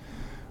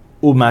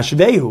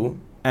 Umashvehu,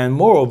 and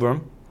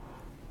moreover,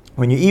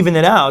 when you even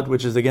it out,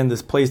 which is again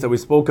this place that we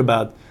spoke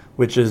about,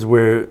 which is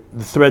where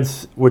the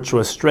threads which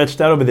was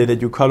stretched out over there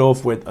that you cut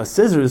off with a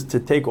scissors to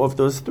take off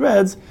those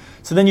threads,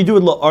 so then you do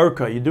it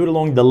la'arka, you do it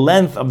along the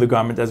length of the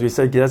garment, as we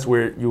said, that's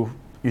where you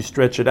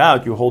stretch it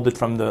out, you hold it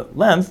from the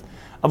length,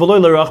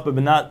 but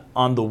not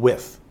on the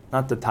width,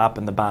 not the top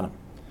and the bottom.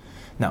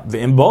 Now, and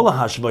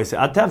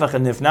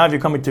if now if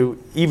you're coming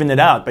to even it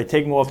out by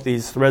taking off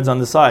these threads on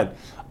the side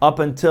up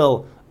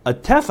until a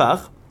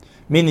tefach,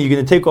 meaning you're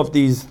going to take off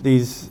these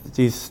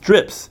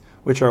strips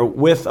which are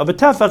width of a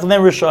tefach, and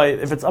then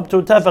rishai, if it's up to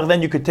a tefach,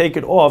 then you could take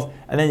it off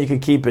and then you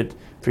could keep it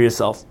for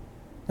yourself.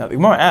 Now the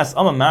Gemara asks,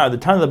 Amamar, the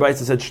time of the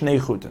Brisa said shnei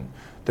chutin.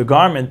 The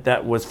garment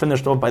that was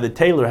finished off by the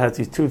tailor has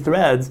these two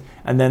threads,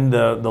 and then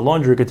the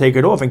laundry could take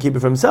it off and keep it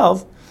for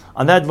himself.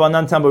 On that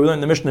Vanan Tamba, we learned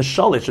in the Mishnah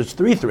Shalish, it's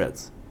 3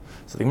 threads.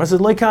 So the Gemara says,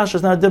 Loikash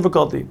is not a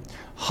difficulty.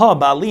 Ha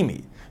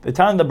ba'alimi. The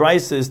time the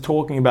Brisa is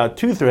talking about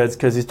 2 threads,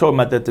 because he's talking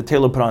about that the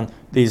tailor put on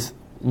these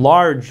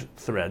large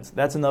threads.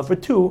 That's enough for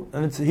 2,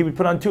 and he would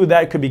put on 2,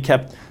 that could be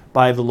kept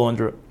by the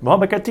launderer.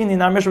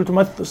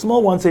 The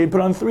small one, so he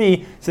put on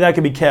 3, so that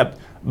could be kept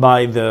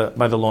by the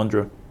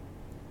launderer.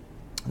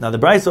 Now the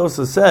Brisa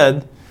also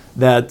said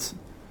that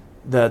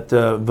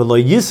v'lo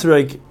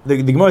yisrek.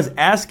 The Gemara is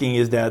asking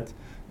is that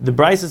the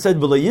Brisa said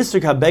v'lo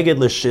yisrek habeged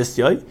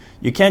l'shisyai.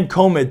 You can't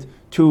comb it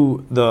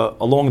to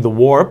along the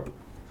warp,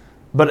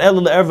 but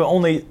el erva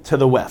only to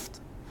the weft.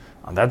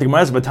 On that the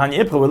Gemara says, but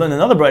Tanya Ipcha, we learned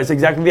another Brisa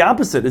exactly the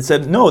opposite. It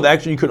said no, that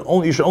actually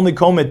you should only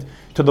comb it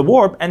to the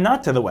warp and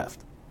not to the weft.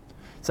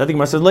 So I think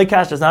Gemara says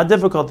leikash, that's not a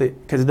difficulty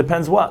because it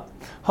depends what.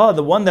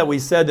 The one that we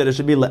said that it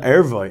should be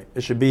le'ervoi,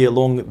 it should be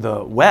along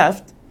the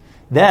weft.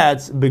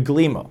 That's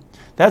beglima.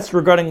 That's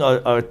regarding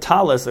a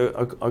talis,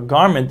 a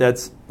garment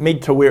that's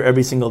made to wear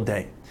every single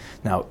day.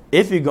 Now,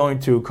 if you're going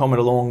to comb it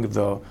along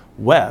the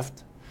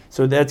weft,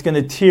 so that's going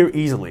to tear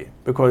easily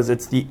because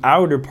it's the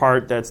outer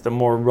part that's the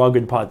more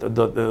rugged part.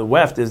 The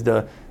weft is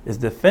the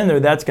thinner.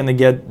 That's going to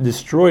get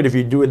destroyed if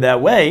you do it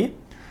that way.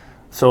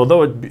 So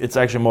although it's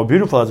actually more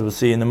beautiful, as we'll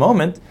see in a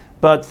moment,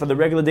 but for the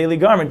regular daily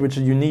garment, which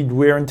you need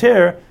wear and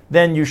tear,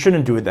 then you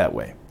shouldn't do it that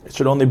way. It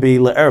should only be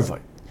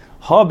le'ervoi.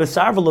 Ha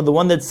besarvala, the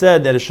one that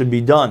said that it should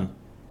be done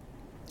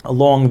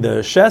along the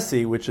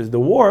shesi, which is the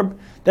warp,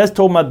 that's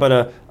talking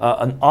about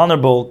an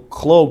honorable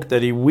cloak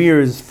that he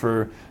wears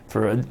for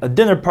a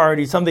dinner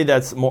party, something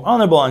that's more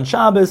honorable on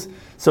Shabbos.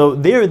 So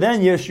there,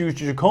 then yes, you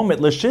should comb it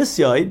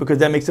l'shisyai because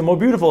that makes it more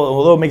beautiful,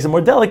 although it makes it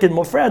more delicate,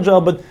 more fragile.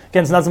 But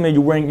again, it's not something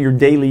you're wearing your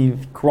daily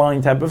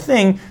grind type of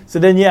thing. So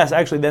then, yes,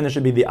 actually, then it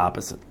should be the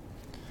opposite.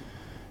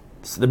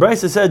 So the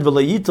Brisa said,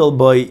 "V'layitel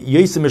by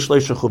yosim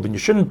mishleisha chubin." You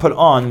shouldn't put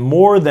on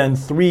more than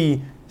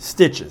 3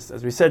 stitches,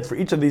 as we said for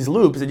each of these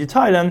loops that you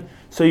tie them.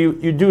 So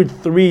you do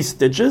 3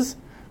 stitches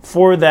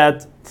for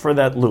that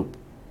loop,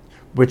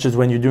 which is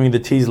when you're doing the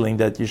teasling,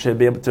 that you should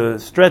be able to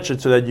stretch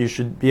it so that you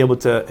should be able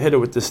to hit it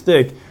with the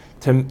stick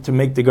to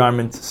make the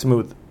garment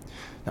smooth.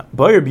 Now,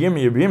 Rabbi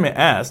Yirmiyah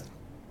asked,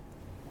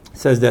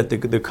 says that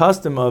the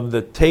custom of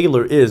the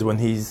tailor is when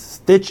he's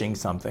stitching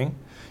something,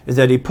 is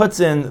that he puts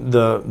in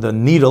the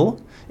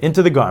needle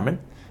into the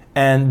garment,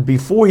 and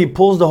before he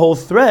pulls the whole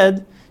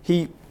thread,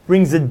 he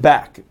brings it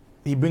back.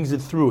 He brings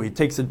it through. He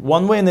takes it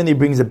one way and then he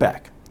brings it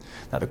back.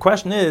 Now the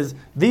question is,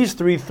 these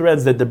 3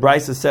 threads that the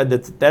Brisa said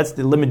that's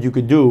the limit you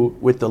could do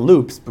with the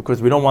loops,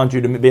 because we don't want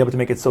you to be able to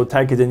make it so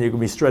tight because then you're going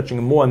to be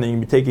stretching more and then you're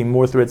going to be taking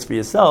more threads for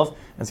yourself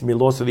and it's going to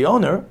be lost to the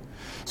owner.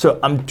 So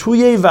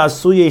amtuye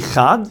vasuye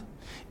chad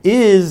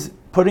is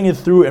putting it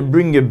through and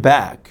bringing it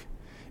back.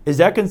 Is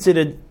that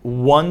considered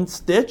 1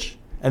 stitch?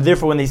 And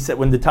therefore when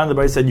the time the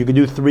Brisa said you could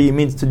do 3, it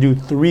means to do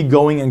 3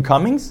 going and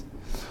comings?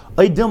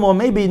 Or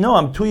maybe no,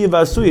 amtuye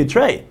vasuye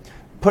trey.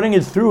 Putting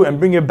it through and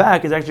bringing it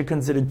back is actually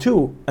considered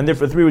 2, and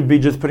therefore 3 would be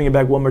just putting it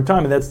back one more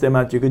time, and that's the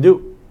amount you could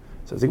do.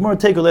 So as the Gemara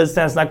take a let's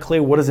stand, it's not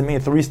clear what does it mean.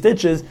 3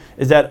 stitches,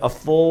 is that a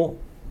full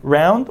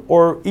round,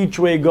 or each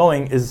way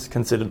going is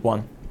considered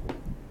 1?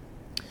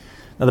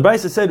 Now the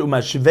Brisa said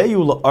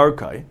umashveyu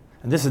la'arkai,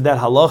 and this is that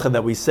halacha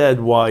that we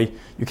said why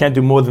you can't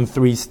do more than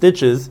 3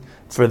 stitches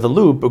for the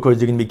loop, because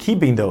you're going to be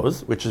keeping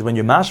those, which is when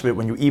you mashve,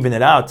 when you even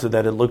it out so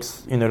that it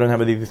looks, don't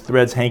have any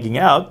threads hanging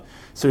out.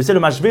 So he said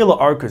umashveyu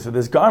la'arkai, so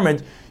this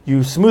garment,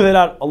 you smooth it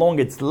out along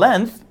its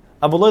length,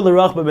 but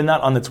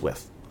not on its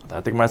width. I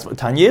think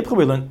Tanya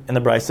we learned in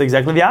the Brisa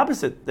exactly the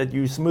opposite, that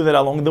you smooth it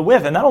along the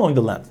width and not along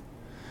the length.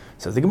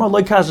 So the Gemara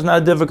loikash is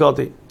not a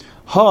difficulty.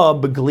 Ha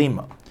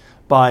beglima.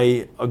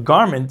 By a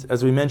garment,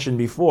 as we mentioned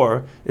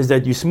before, is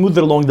that you smooth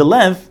it along the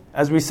length,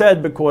 as we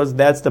said, because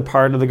that's the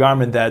part of the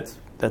garment that's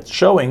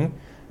showing,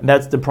 and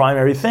that's the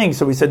primary thing.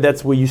 So we said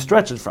that's where you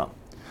stretch it from.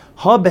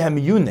 Ha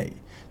behemyune.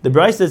 The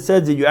Bryce that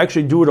says that you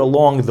actually do it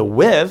along the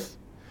width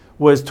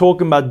was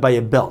talking about by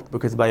a belt,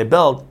 because by a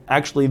belt,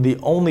 actually the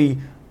only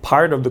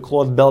part of the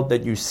cloth belt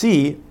that you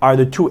see are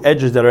the two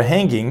edges that are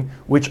hanging,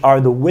 which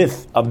are the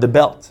width of the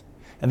belt.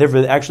 And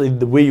therefore, actually,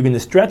 the way you're going to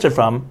stretch it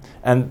from,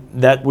 and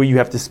that where you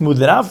have to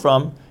smooth it out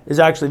from, is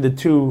actually the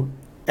two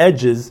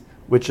edges,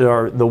 which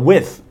are the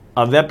width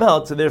of that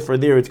belt. So therefore,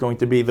 there it's going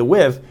to be the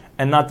width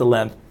and not the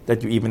length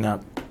that you even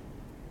out.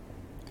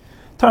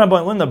 Turn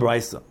about Linda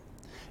Brisa.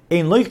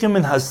 A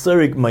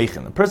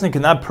person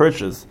cannot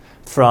purchase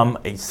from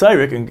a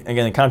Syrik, and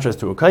again in contrast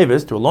to a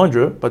kaivis, to a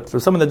launderer, but for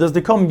someone that does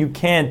the combing, you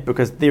can't,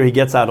 because there he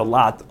gets out a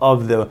lot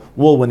of the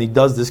wool when he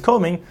does this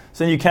combing,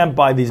 so you can't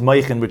buy these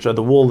meichin, which are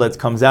the wool that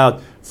comes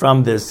out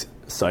from this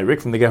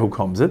Syrik, from the guy who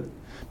combs it.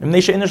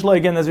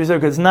 Again, as we said,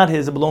 because it's not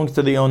his, it belongs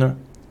to the owner.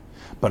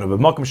 But in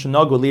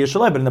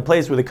the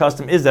place where the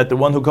custom is that the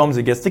one who combs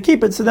it gets to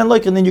keep it, so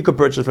then you could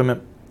purchase from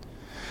him.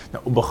 Now,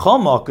 but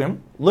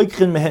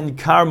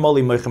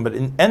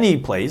in any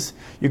place,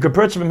 you could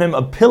purchase from him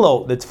a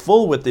pillow that's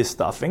full with this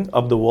stuffing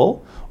of the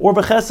wool, or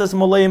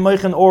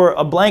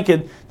a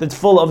blanket that's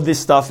full of this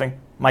stuffing.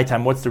 My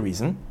time, what's the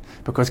reason?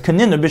 Because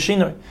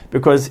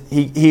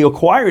he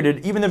acquired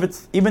it, even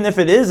if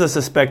it is a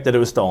suspect that it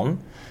was stolen,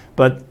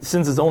 but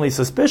since it's only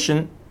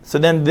suspicion, so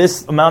then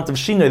this amount of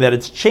shinoi that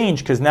it's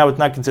changed, because now it's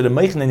not considered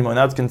meichin anymore,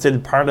 now it's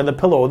considered part of the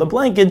pillow or the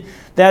blanket,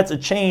 that's a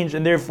change,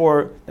 and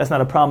therefore that's not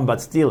a problem about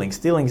stealing.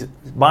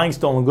 Buying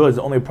stolen goods is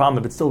only a problem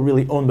if it's still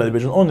really owned by the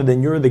original owner,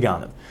 then you're the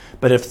ganav.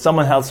 But if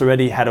someone else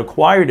already had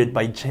acquired it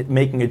by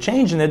making a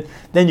change in it,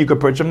 then you could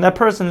purchase from that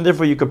person, and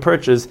therefore you could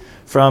purchase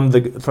from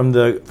the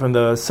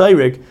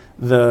Syrik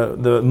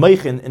the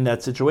meichin in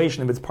that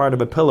situation if it's part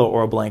of a pillow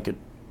or a blanket.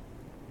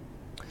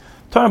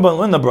 Talking about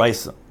Linda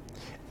Brisa.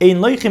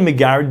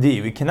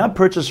 We cannot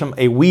purchase from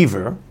a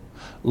weaver,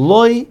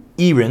 loy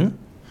irin,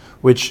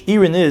 which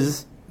irin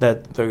is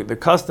that the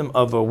custom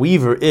of a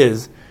weaver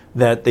is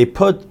that they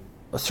put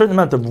a certain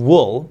amount of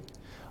wool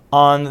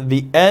on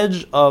the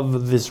edge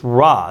of this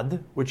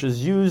rod, which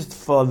is used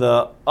for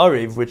the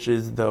ariv, which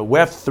is the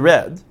weft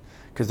thread,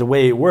 because the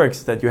way it works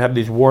is that you have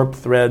these warp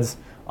threads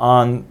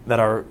on that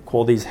are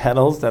called these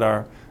heddles that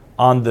are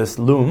on this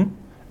loom,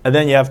 and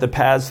then you have to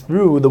pass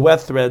through the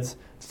weft threads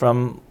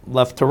from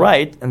left to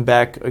right and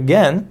back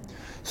again.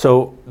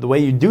 So the way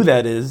you do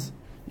that is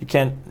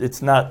it's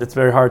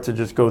very hard to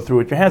just go through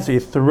with your hands. So you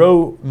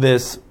throw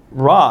this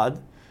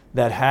rod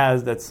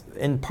that's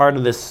in part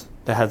of this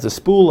that has a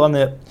spool on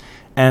it,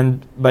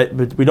 but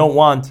we don't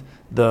want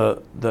we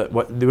don't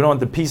want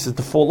the pieces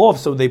to fall off.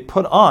 So they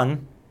put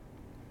on,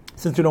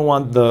 since we don't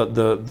want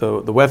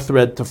the weft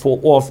thread to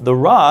fall off the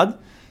rod,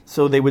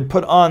 so they would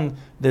put on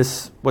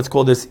this what's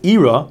called this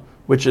era,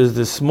 which is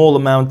this small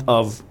amount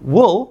of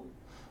wool,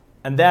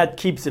 and that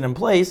keeps it in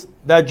place.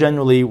 That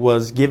generally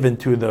was given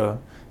to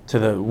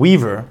the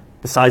weaver,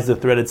 besides the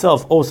thread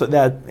itself. Also,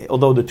 that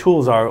although the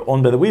tools are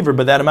owned by the weaver,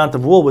 but that amount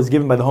of wool was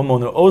given by the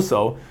homeowner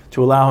also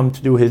to allow him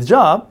to do his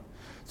job.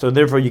 So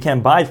therefore, you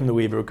can't buy from the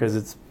weaver because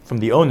it's from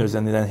the owners,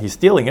 and then he's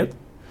stealing it.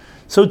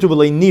 So to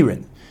belay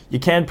nirin, you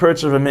can't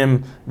purchase from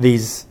him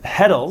these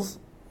heddles,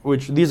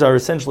 which these are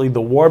essentially the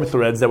warp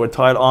threads that were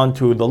tied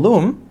onto the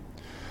loom,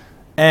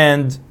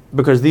 and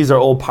because these are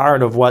all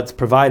part of what's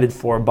provided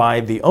for by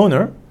the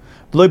owner.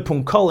 Bloy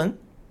punkolin,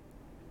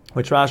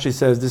 which Rashi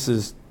says this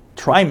is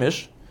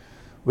trimish,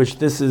 which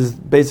this is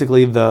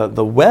basically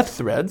the weft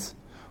threads,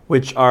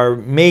 which are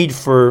made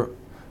for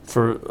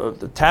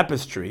the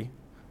tapestry,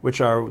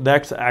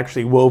 that's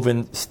actually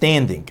woven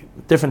standing,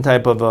 different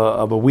type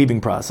of a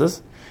weaving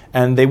process,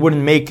 and they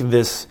wouldn't make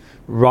this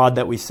rod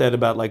that we said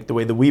about like the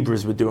way the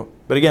weavers would do.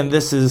 But again,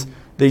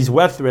 these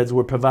weft threads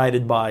were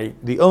provided by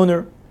the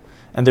owner,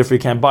 and therefore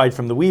you can't buy it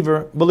from the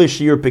weaver.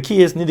 Shiur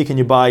pekiyas, neither can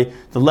you buy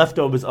the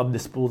leftovers of the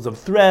spools of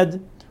thread,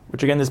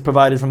 which again is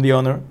provided from the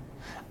owner.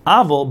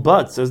 Aval,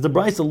 but says the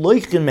Brisa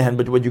loichin mehen,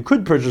 but what you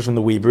could purchase from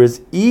the weaver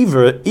is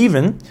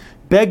even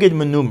beged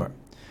menumer,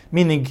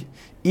 meaning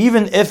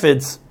even if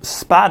it's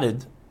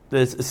spotted,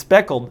 it's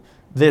speckled,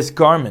 this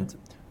garment,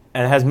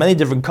 and it has many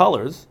different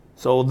colors.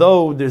 So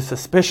although there's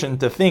suspicion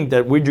to think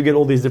that where'd you get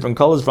all these different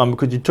colors from,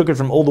 because you took it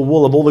from all the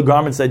wool of all the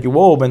garments that you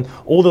wove, and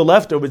all the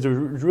leftovers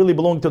really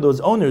belong to those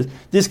owners,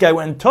 this guy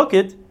went and took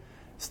it,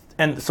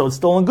 and so it's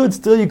stolen goods.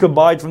 Still you could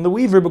buy it from the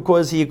weaver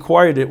because he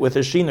acquired it with a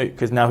shina,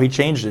 because now he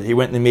changed it. He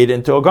went and made it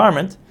into a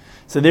garment.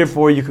 So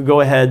therefore you could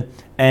go ahead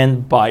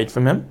and buy it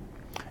from him.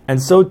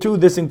 And so too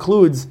this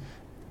includes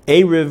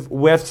Ariv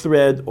weft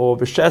thread, or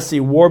Veshesi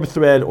warp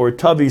thread, or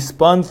Tavi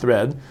spun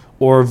thread,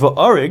 or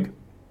Va'arig,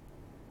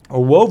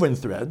 or woven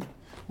thread,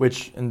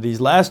 which in these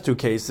last two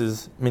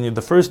cases, meaning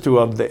the first two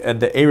of the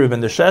Ariv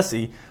and the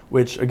Shesi,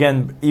 which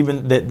again,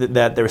 even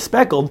that they're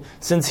speckled,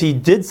 since he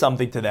did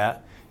something to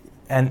that,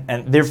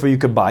 and therefore you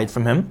could buy it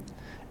from him.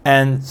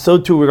 And so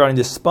too regarding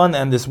this spun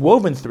and this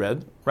woven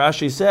thread,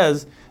 Rashi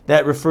says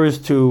that refers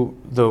to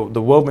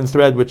the woven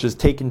thread which is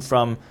taken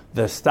from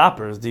the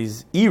stoppers,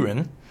 these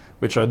irin,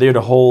 which are there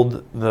to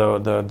hold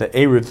the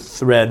Ariv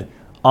thread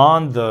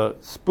on the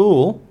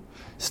spool.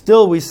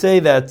 Still we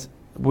said that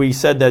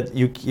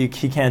he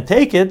can't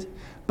take it,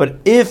 But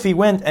if he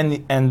went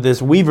and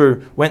this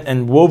weaver went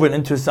and wove it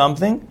into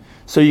something,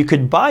 so you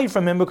could buy it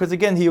from him because,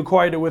 again, he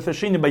acquired it with a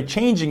shini by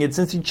changing it.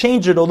 Since he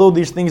changed it, although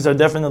these things are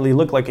definitely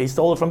look like he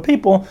stole it from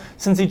people,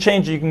 since he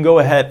changed it, you can go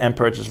ahead and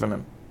purchase from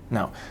him.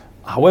 Now,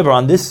 however,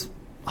 on this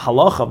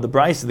halacha of the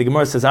Brisa, the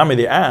Gemara says, Amri,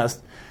 they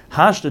asked,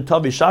 Hashta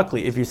Tavi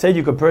Shakli, if you said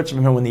you could purchase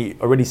from him when he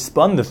already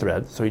spun the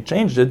thread, so he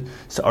changed it,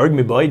 so Arg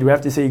Mibai, do we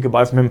have to say you could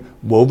buy from him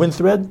woven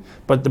thread?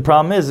 But the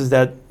problem is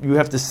that you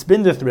have to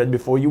spin the thread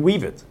before you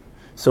weave it.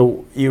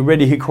 So you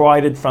already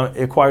acquired it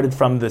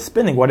from the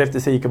spinning. Why do you have to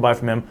say you could buy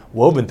from him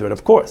woven thread?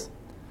 Of course.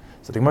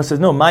 So the Gemara says,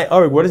 no, my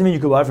arg, what does it mean you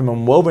could buy from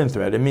him woven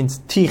thread? It means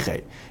tiche.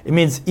 It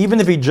means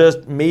even if he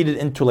just made it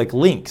into like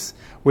links,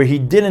 where he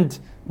didn't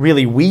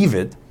really weave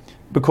it,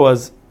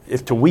 because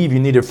if to weave you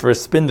need to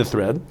first spin the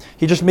thread,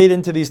 he just made it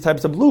into these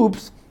types of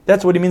loops.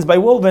 That's what he means by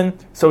woven.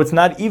 So it's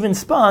not even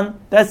spun.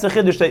 That's the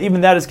chiddush, that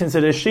even that is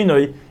considered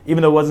shinoi,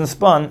 even though it wasn't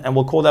spun, and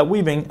we'll call that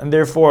weaving, and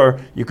therefore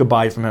you could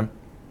buy it from him.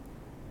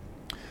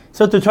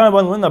 So to turn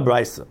about Linda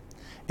Brisa,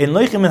 in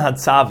Leichim and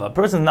Hatzava, a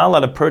person is not allowed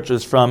to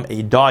purchase from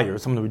a dyer,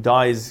 someone who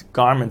dyes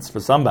garments for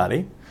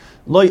somebody.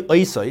 Loi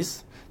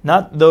oisais,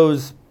 not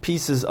those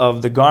pieces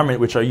of the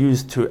garment which are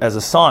used as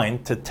a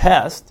sign to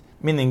test,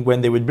 meaning when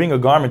they would bring a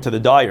garment to the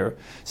dyer,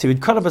 so he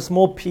would cut off a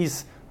small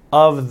piece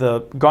of the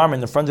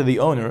garment in front of the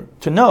owner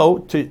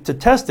to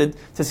test it,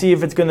 to see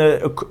if it's going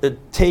to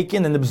take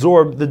in and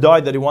absorb the dye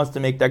that he wants to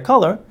make that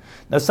color.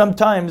 Now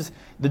sometimes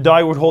the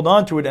dye would hold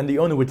on to it and the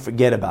owner would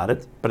forget about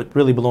it, but it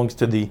really belongs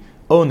to the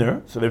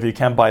owner, so therefore you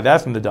can't buy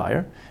that from the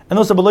dyer. And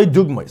also below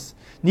dugmois,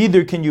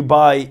 neither can you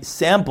buy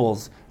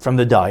samples from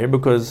the dyer,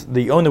 because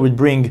the owner would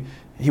bring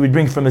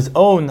from his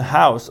own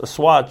house a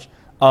swatch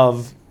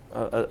of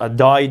a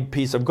dyed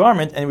piece of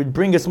garment, and he would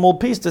bring a small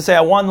piece to say,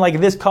 I want like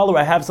this color,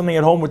 I have something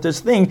at home with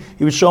this thing.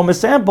 He would show him a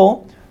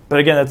sample, but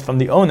again, that's from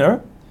the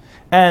owner.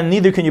 And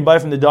neither can you buy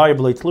from the dyer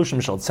below tlushim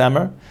shel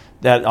tzemer,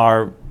 that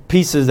are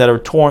pieces that are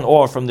torn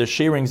off from the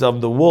shearings of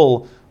the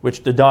wool,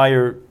 which the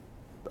dyer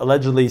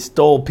allegedly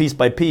stole piece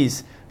by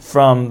piece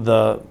from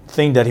the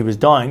thing that he was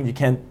dyeing. You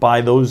can't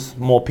buy those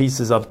small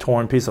pieces of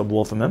torn piece of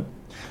wool from him.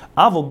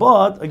 Aval,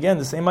 but again,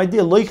 the same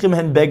idea. Loichim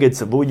hen beged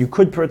savu. You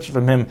could purchase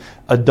from him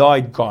a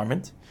dyed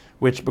garment,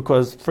 which,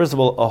 because first of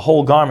all, a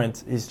whole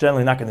garment he's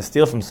generally not going to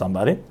steal from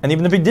somebody, and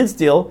even if he did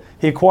steal,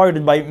 he acquired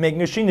it by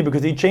making a shini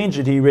because he changed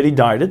it. He already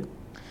dyed it.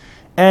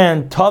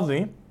 And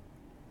tavi,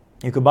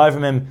 you could buy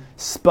from him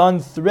spun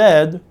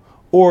thread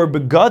or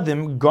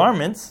begadim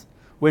garments,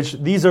 which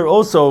these are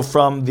also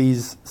from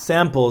these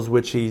samples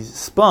which he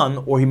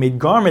spun or he made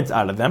garments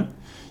out of them.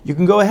 You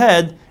can go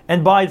ahead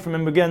and buy it from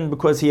him again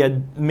because he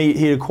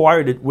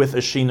acquired it with a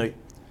shinoi.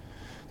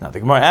 Now the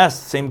Gemara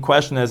asks the same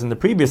question as in the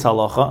previous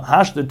halacha.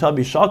 Hashda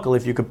tabi shakal,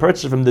 if you could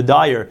purchase from the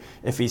dyer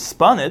if he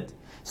spun it.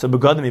 So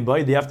begadim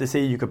ibai, you have to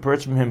say you could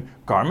purchase from him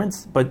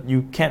garments, but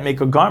you can't make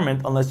a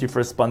garment unless you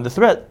first spun the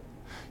thread.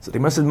 So the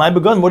Gemara says, my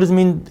begadim, what does it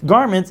mean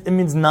garments? It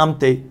means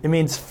namte. It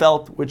means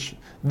felt, which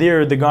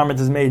there the garment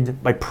is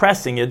made by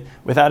pressing it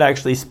without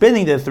actually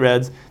spinning the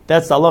threads.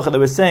 That's the halacha that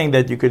was saying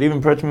that you could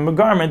even purchase from him a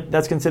garment.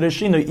 That's considered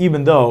shinu,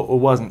 even though it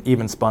wasn't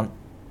even spun.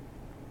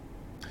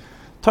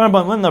 Turn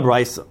about Linda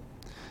Brisa.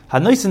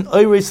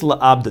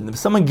 If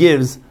someone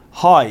gives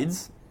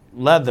hides,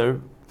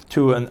 leather,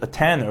 to a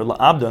tanner,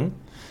 la'abdon,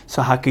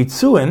 so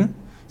hakitzuin,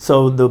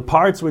 so the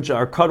parts which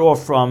are cut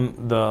off from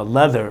the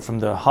leather, from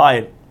the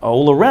hide, are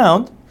all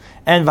around,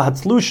 and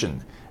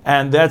vahatzlushin,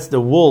 and that's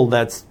the wool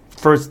that's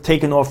first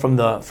taken off from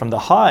the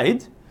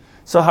hide.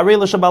 So harei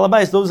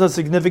l'shabalabais, those are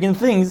significant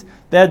things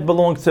that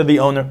belong to the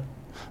owner.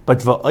 But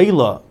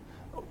va'ila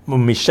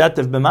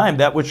mishatev b'mayim,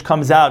 that which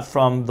comes out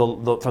from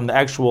the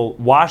actual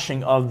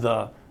washing of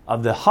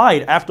the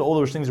hide after all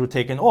those things were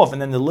taken off,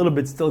 and then the little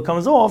bit still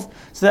comes off.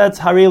 So that's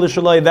harei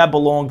l'shalai, that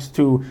belongs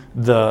to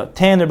the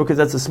tanner because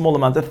that's a small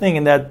amount of thing,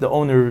 and that the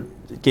owner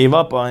gave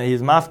up on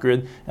his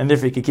mafgrid, and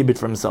therefore he could keep it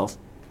for himself.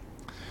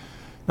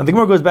 Now the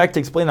Gemara goes back to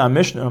explain our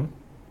Mishnah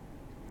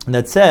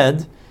that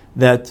said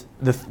that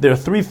there are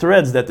three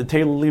threads that the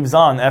tailor leaves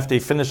on after he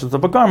finishes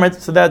up a garment,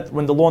 so that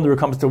when the launderer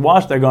comes to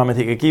wash that garment,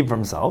 he can keep for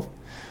himself.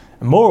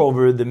 And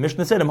moreover, the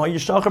Mishnah said,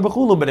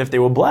 but if they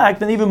were black,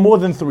 then even more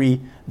than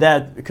three,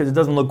 that because it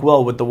doesn't look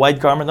well with the white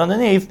garment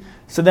underneath,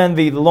 so then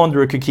the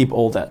launderer could keep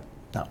all that.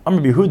 Now,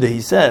 Amr Yehuda,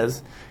 he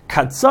says,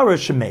 Katsara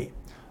Shemei.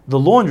 The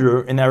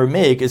launderer in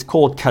Aramaic is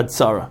called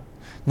Katsara.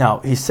 Now,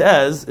 he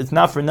says it's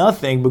not for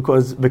nothing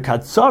because the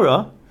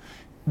Katsara,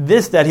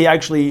 this that he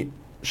actually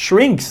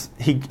shrinks,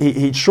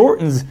 he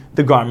shortens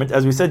the garment,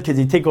 as we said, because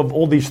he take off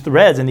all these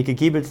threads and he can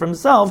keep it for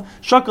himself.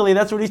 Shakali,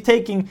 that's what he's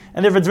taking,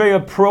 and therefore it's very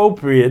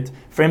appropriate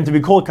for him to be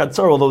called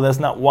Katsar, although that's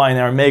not why in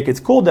Aramaic it's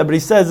called that, but he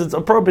says it's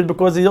appropriate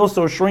because he's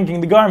also shrinking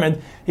the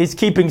garment, he's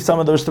keeping some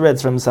of those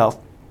threads for himself.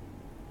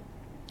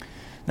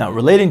 Now,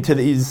 relating to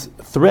these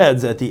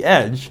threads at the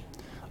edge,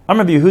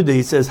 Amr Yehuda,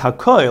 he says,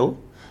 Hakoil,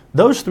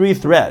 those three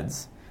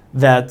threads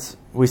that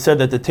we said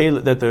that the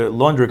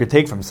launderer could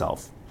take for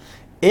himself,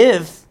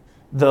 if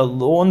the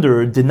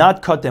launderer did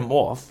not cut them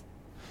off,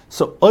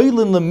 so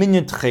oilin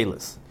leminyan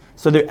tchelis.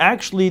 So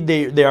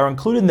they are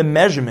included in the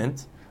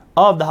measurement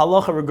of the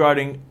halacha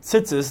regarding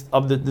tzitzis,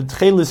 of the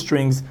tchelis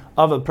strings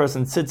of a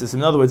person's tzitzis.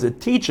 In other words, it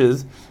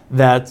teaches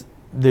that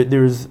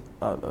there's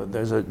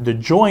the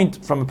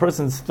joint from a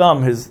person's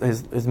thumb,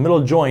 his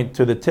middle joint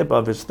to the tip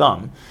of his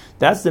thumb.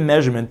 That's the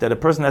measurement that a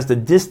person has to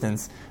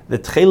distance the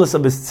tchelis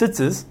of his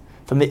tzitzis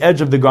from the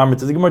edge of the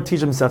garment. As the Gemara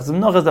teaches himself,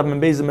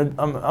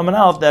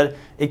 that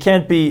it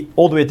can't be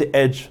all the way at the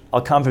edge,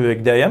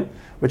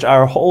 which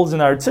our holes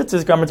in our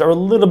tzitzis garments are a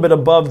little bit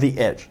above the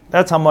edge.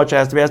 That's how much it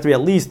has to be. It has to be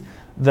at least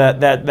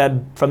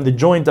that from the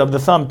joint of the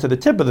thumb to the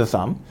tip of the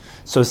thumb.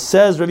 So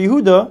says Rav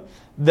Yehuda,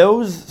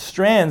 those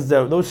strands,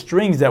 those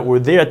strings that were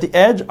there at the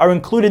edge are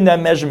included in that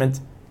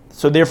measurement.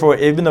 So therefore,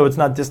 even though it's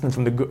not distant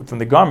from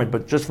the garment,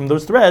 but just from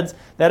those threads,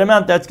 that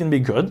amount, that's going to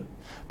be good.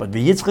 But but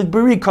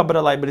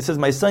it says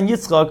my son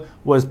Yitzchak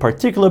was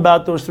particular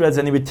about those threads,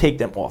 and he would take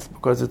them off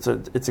because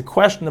it's a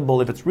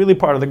questionable if it's really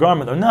part of the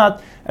garment or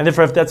not, and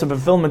therefore if that's a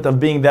fulfillment of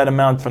being that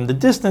amount from the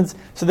distance,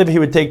 so that he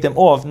would take them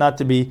off, not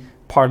to be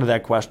part of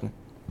that question.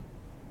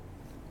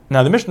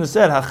 Now the Mishnah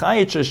said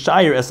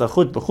Shiur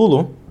esachut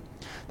b'chulu,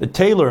 the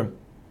tailor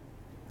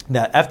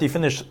that after he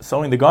finished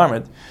sewing the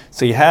garment,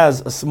 so he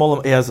has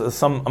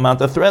some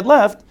amount of thread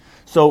left.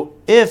 So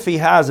if he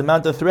has an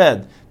amount of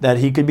thread that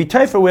he could be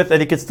teifer with, that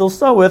he could still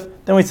sew with,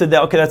 then we said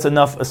that okay, that's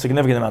enough, a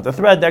significant amount of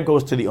thread that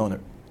goes to the owner.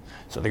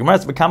 So the Gemara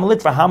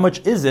says, for how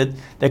much is it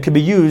that could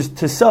be used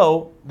to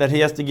sew that he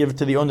has to give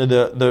to the owner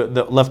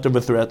the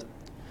leftover thread?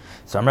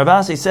 So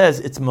Ravasi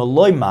says it's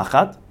maloi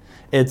machat,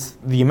 it's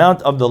the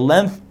amount of the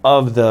length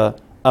of the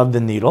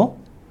needle,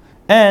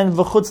 and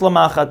v'chutz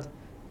lamachat,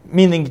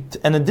 meaning,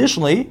 and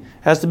additionally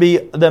has to be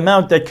the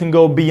amount that can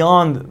go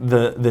beyond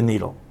the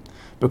needle.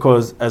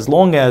 Because as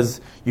long as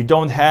you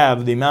don't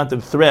have the amount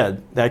of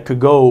thread that could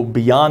go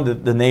beyond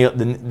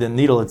the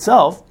needle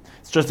itself,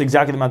 it's just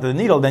exactly the amount of the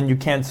needle, then you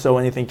can't sew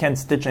anything, can't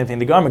stitch anything in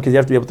the garment because you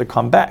have to be able to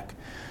come back.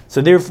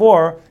 So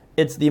therefore,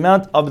 it's the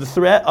amount of the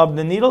thread of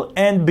the needle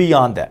and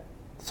beyond that.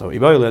 So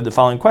Iboyle had the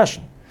following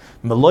question.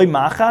 Maloi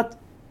machat,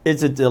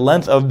 is it the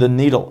length of the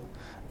needle?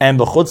 And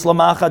b'chutz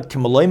lamachat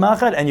k'maloi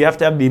machat, and you have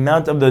to have the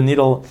amount of the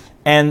needle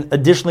and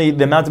additionally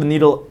the amount of the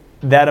needle,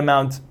 that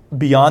amount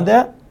beyond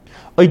that?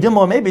 Or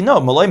maybe no,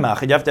 maloi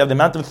machat, you have to have the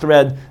amount of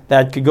thread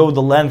that could go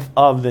the length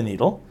of the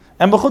needle.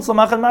 And b'chutz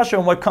lamachat masher,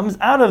 and what comes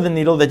out of the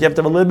needle that you have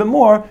to have a little bit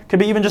more, could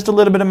be even just a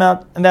little bit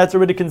amount, and that's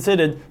already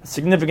considered a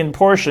significant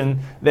portion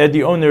that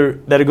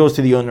it goes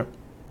to the owner.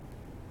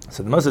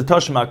 So the Moses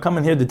Toshma come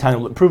in here to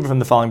prove it from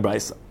the following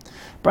brisa.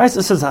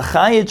 Brisa says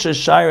hachayit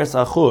sheshayir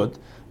esachut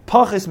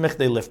pachis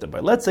mechdei lifta.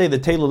 But let's say the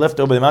tailor left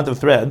over the amount of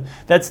thread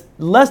that's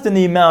less than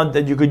the amount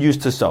that you could use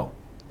to sew.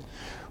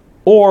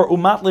 Or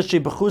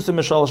umatlishi b'chusim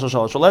mishal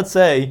shashal. So let's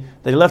say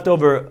that he left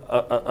over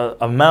a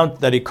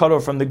amount that he cut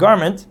off from the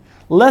garment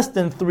less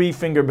than 3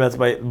 finger breadths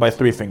by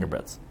 3 finger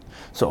breadths.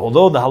 So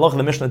although the halach of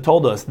the Mishnah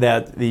told us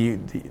that the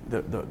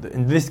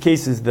in this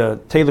cases the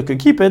tailor could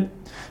keep it,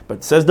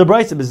 but says the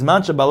brayso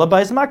bisman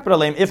shabalabais makper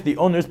aleim, if the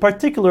owner is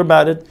particular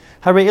about it,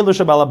 harei elu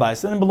shabalabais,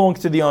 then it belongs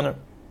to the owner.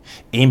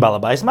 In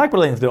balabais makper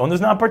aleim, if the owner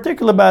is not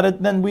particular about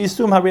it, then we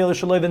assume harei elu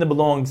shaloi, then it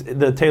belongs,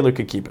 the tailor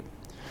could keep it.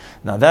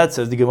 Now that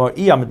says the Gemara,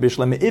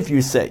 if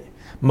you say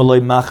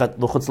maloi machat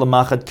v'chutz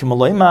lamachat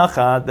k'maloi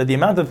machat, that the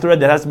amount of thread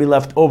that has to be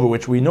left over,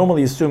 which we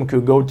normally assume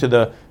could go to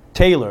the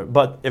tailor,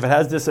 but if it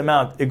has this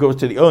amount, it goes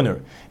to the owner,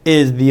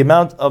 is the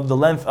amount of the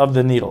length of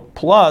the needle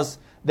plus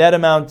that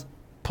amount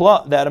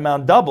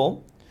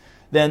double,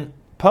 then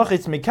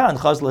pachitz mikan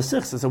chaz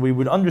l'sichsa. So we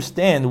would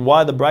understand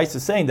why the Bryce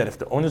is saying that if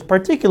the owner is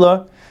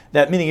particular,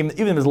 that meaning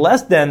even if it's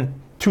less than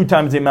 2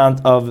 times the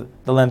amount of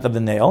the length of the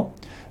nail,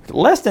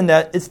 less than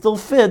that, it's still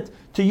fit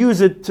to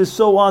use it to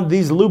sew on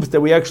these loops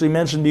that we actually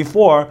mentioned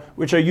before,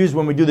 which are used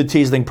when we do the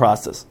teasing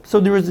process. So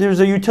there's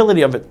a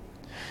utility of it.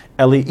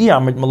 But if you're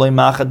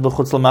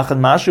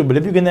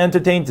going to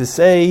entertain to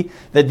say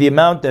that the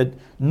amount that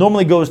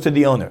normally goes to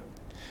the owner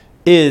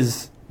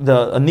is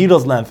a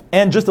needle's length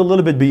and just a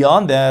little bit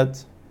beyond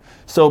that,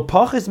 so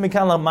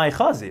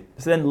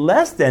then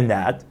less than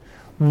that,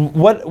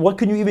 what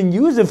can you even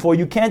use it for?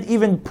 You can't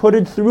even put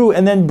it through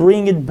and then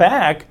bring it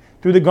back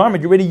through the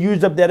garment. You already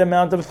used up that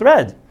amount of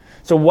thread.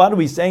 So what are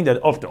we saying that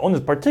if the owner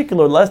is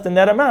particular less than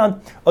that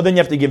amount, then you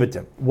have to give it to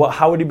him?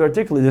 How would he be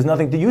particular? There's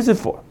nothing to use it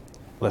for.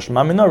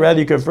 Rather,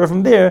 you can infer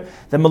from there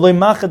that that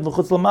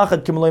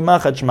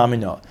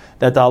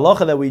the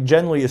halacha that we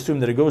generally assume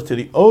that it goes to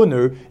the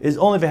owner is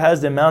only if it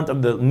has the amount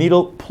of the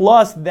needle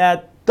plus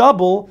that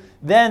double,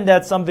 then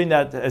that's something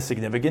that is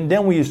significant.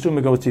 Then we assume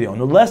it goes to the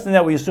owner. Less than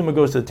that, we assume it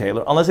goes to the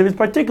tailor, unless if it's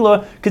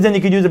particular, because then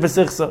you could use it for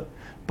sichsa.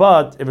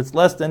 But if it's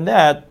less than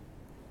that,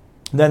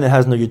 then it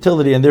has no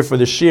utility, and therefore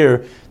the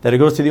shear that it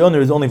goes to the owner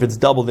is only if it's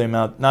double the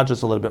amount, not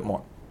just a little bit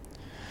more.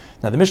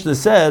 Now the Mishnah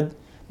said,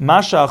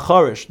 Masha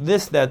charish,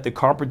 this that the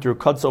carpenter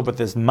cuts off with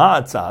this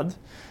ma'atzad,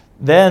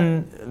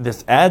 then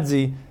this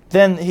adzi,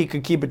 then he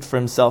could keep it for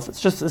himself. It's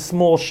just a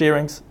small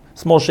shavings.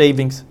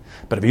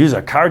 But if you use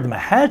a kardma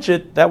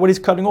hatchet, that what he's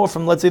cutting off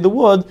from, let's say, the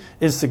wood,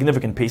 is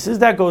significant pieces.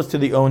 That goes to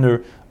the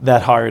owner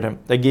that hired him,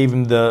 that gave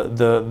him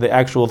the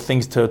actual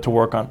things to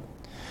work on.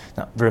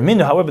 Now,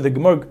 Verminu, however, the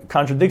Gemara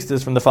contradicts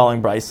this from the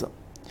following brisa.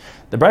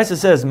 The brisa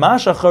says,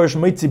 "Masha charish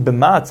mitzi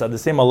b'matzah," the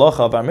same halacha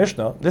of our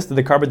Mishnah. This that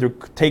the carpenter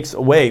takes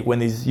away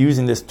when he's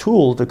using this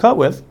tool to cut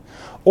with,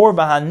 or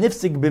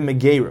v'hanifsik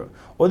b'megeira,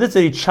 or this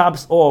that he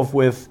chops off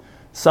with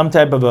some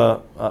type of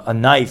a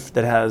knife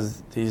that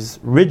has these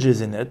ridges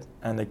in it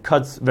and it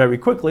cuts very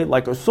quickly,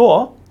 like a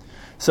saw.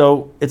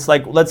 So it's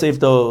like, let's say if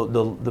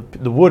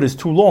the wood is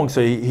too long,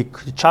 so he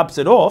chops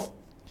it off.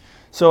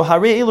 So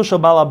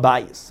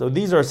so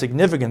these are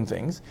significant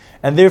things,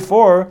 and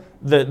therefore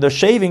the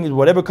shaving,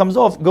 whatever comes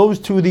off, goes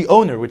to the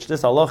owner, which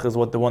this halach is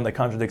what the one that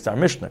contradicts our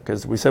Mishnah,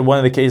 because we said one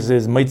of the cases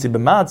is mitzi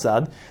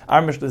b'matzad.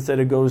 Our Mishnah said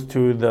it goes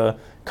to the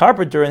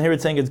carpenter, and here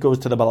it's saying it goes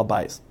to the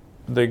balabayis.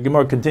 The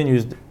Gemara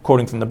continues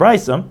quoting from the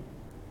brisa,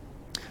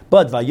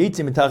 but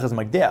vayitzi mitachas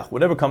magdeach,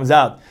 whatever comes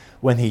out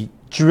when he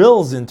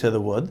drills into the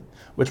wood,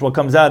 which what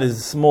comes out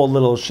is small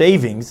little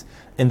shavings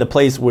in the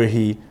place where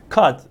he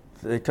cut.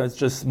 It's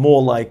just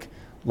more like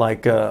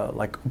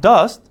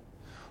dust,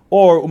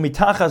 or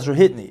umitachas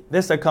rohitni.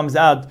 This that comes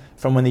out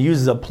from when he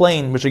uses a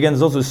plane, which again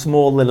is also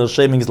small little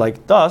shavings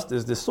like dust,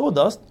 is the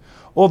sawdust,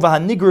 or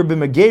v'hanigur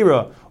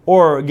b'megera,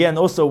 or again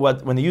also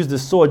when he used the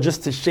saw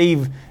just to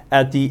shave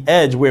at the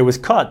edge where it was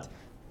cut,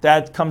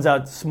 that comes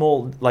out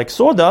small like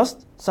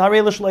sawdust. So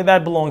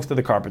that belongs to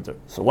the carpenter.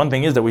 So one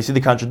thing is that we see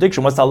the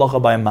contradiction. What's the halacha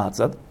by a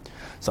matzad?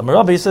 So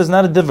Meravi says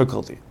not a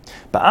difficulty.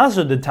 But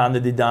also the Tana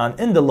Didan,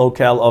 in the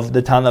locale of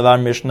the Tana of our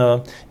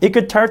Mishnah,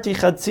 ikatarti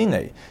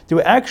chatzine. There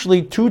were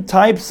actually two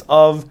types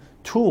of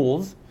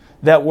tools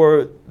that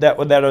are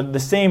the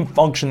same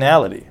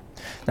functionality.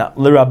 Now,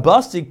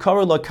 l'rabasi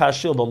karla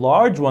kashil, the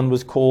large one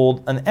was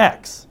called an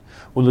axe.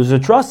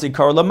 U'lezutrasi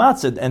karla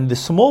matzid, and the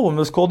small one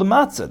was called a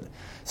matzid.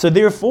 So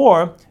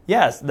therefore,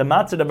 yes, the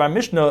matzid of our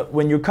Mishnah,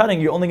 when you're cutting,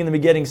 you're only going to be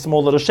getting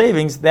small little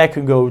shavings. That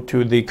can go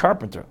to the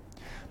carpenter.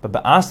 But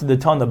ba'asta the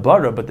Tana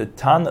bara, but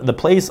the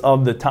place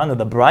of the Tana,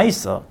 the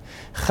Braisa,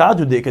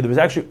 chadudika, there was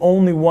actually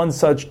only one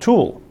such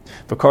tool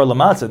for karla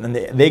matzad, and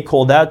they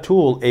called that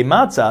tool a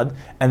matzad,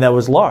 and that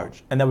was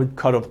large, and that would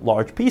cut off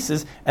large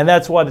pieces, and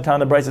that's why the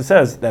Tana Braisa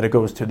says that it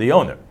goes to the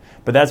owner.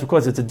 But that's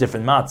because it's a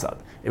different matzad.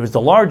 It was the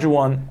larger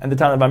one, and the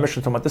Tana of our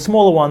Mishnah talking about the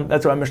smaller one.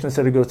 That's why our Mishnah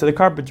said it goes to the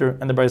carpenter,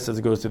 and the Braisa says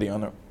it goes to the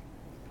owner.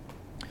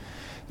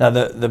 Now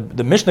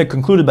the Mishnah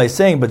concluded by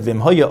saying, but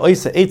v'imhoya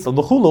oisa eitzel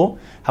b'chulu.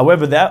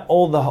 However, that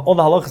all the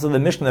halachas of the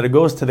Mishnah that it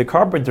goes to the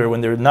carpenter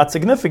when they're not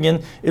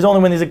significant is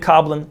only when he's a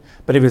kablan.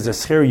 But if he's a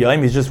schir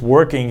yaim, he's just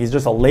working, he's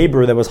just a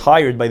laborer that was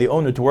hired by the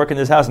owner to work in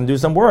his house and do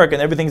some work,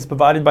 and everything is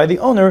provided by the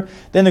owner,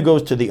 then it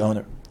goes to the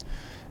owner.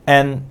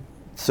 And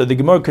so the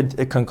Gemara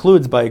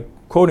concludes by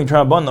quoting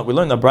Trabban that we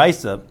learned in the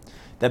Braisa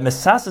that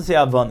mesasasei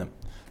avanim,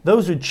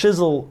 those who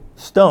chisel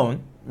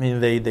stone, I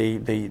mean,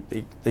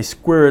 they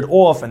square it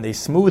off and they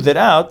smooth it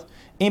out.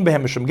 In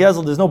behem mishum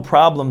gezel, there's no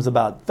problems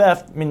about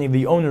theft, meaning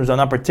the owners are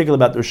not particular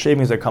about their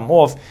shavings that come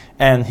off,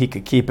 and he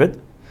could keep it.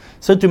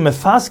 So to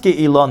mefaske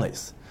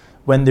ilanis,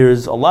 when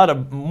there's a lot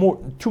of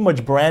too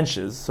much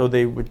branches, so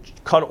they would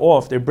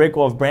they break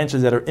off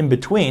branches that are in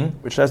between,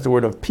 which that's the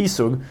word of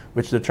pisug,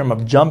 which is the term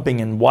of jumping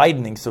and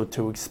widening. So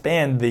to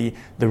expand the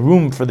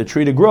room for the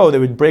tree to grow, they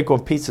would break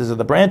off pieces of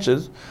the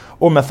branches.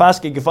 Or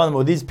mefaske gefanim,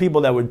 or these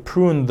people that would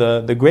prune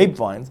the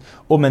grapevines,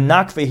 or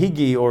menakve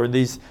higi, or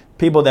these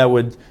people that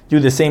would do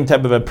the same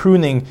type of a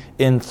pruning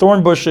in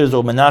thorn bushes,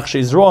 or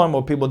menachshe zroim,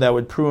 or people that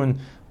would prune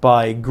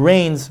by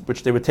grains,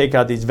 which they would take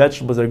out these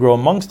vegetables that grow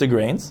amongst the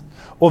grains,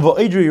 or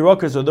va'idru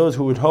yirakas, or those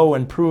who would hoe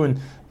and prune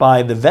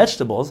by the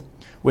vegetables,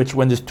 which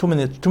when there's too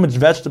much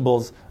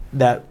vegetables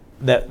that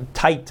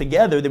tight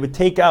together, they would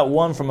take out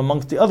one from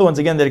amongst the other ones,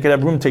 again, that it could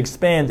have room to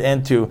expand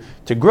and to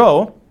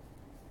grow.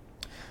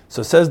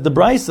 So says the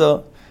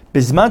Braisa,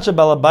 Bizmancha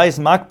balabais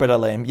makber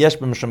aleim yesh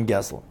b'mishum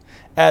gesel.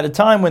 At a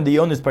time when the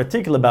owner is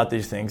particular about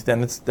these things, then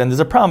there's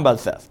a problem about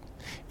theft.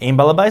 Ein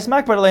balabais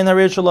makber aleim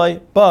harir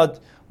shalai.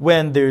 But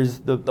when there's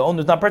the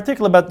owner is not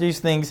particular about these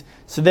things,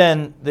 so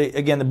then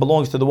it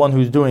belongs to the one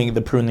who's doing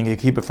the pruning. He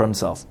can keep it for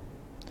himself.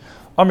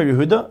 Amir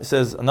Yehuda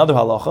says another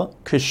halacha: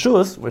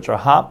 kishus, which are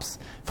hops,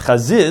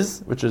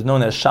 chaziz, which is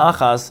known as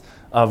shachas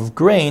of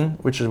grain,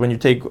 which is when you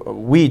take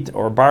wheat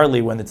or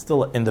barley when it's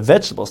still in the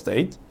vegetable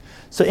state.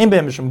 So in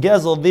behem mishum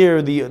gezel,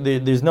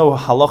 there's no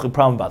halachic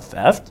problem about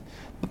theft.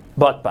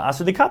 But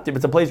ba'asur dekaptiv,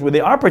 it's a place where they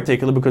are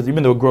particular, because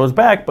even though it grows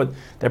back, but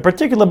they're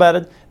particular about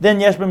it, then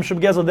yesh behem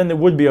mishum gezel, then there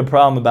would be a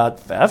problem about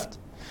theft.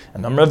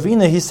 And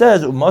Ravina, he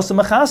says, Masa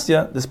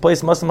Machasya, this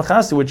place Masa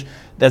Machasya, which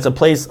that's a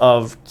place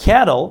of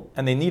cattle,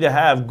 and they need to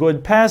have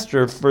good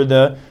pasture for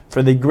the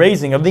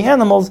grazing of the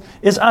animals,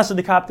 is Asa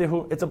de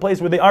Kaptehu. It's a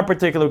place where they are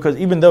particular, because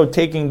even though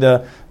taking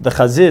the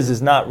chaziz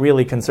is not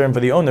really concerned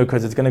for the owner,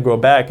 because it's going to grow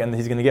back and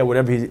he's going to get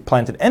whatever he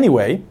planted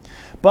anyway,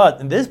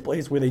 but in this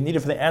place where they need it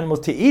for the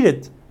animals to eat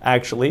it,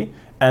 actually,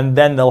 and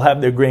then they'll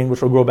have their grain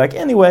which will grow back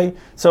anyway,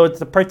 so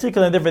it's a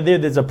particular and different.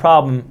 There's a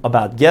problem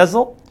about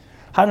gezel.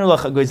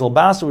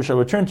 We shall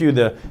return to you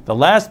the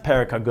last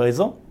parak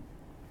HaGoizel,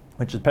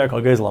 which is Perek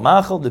Al Gezel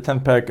HaMachal, the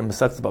 10th Perek in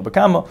Masechta Bava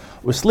Kama.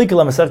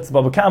 Uslikal Masechta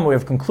Bava Kama, we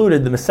have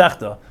concluded the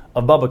Masechta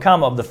of Bava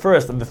Kama, of the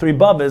first of the three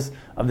Bavas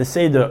of the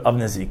Seder of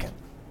Nezikin.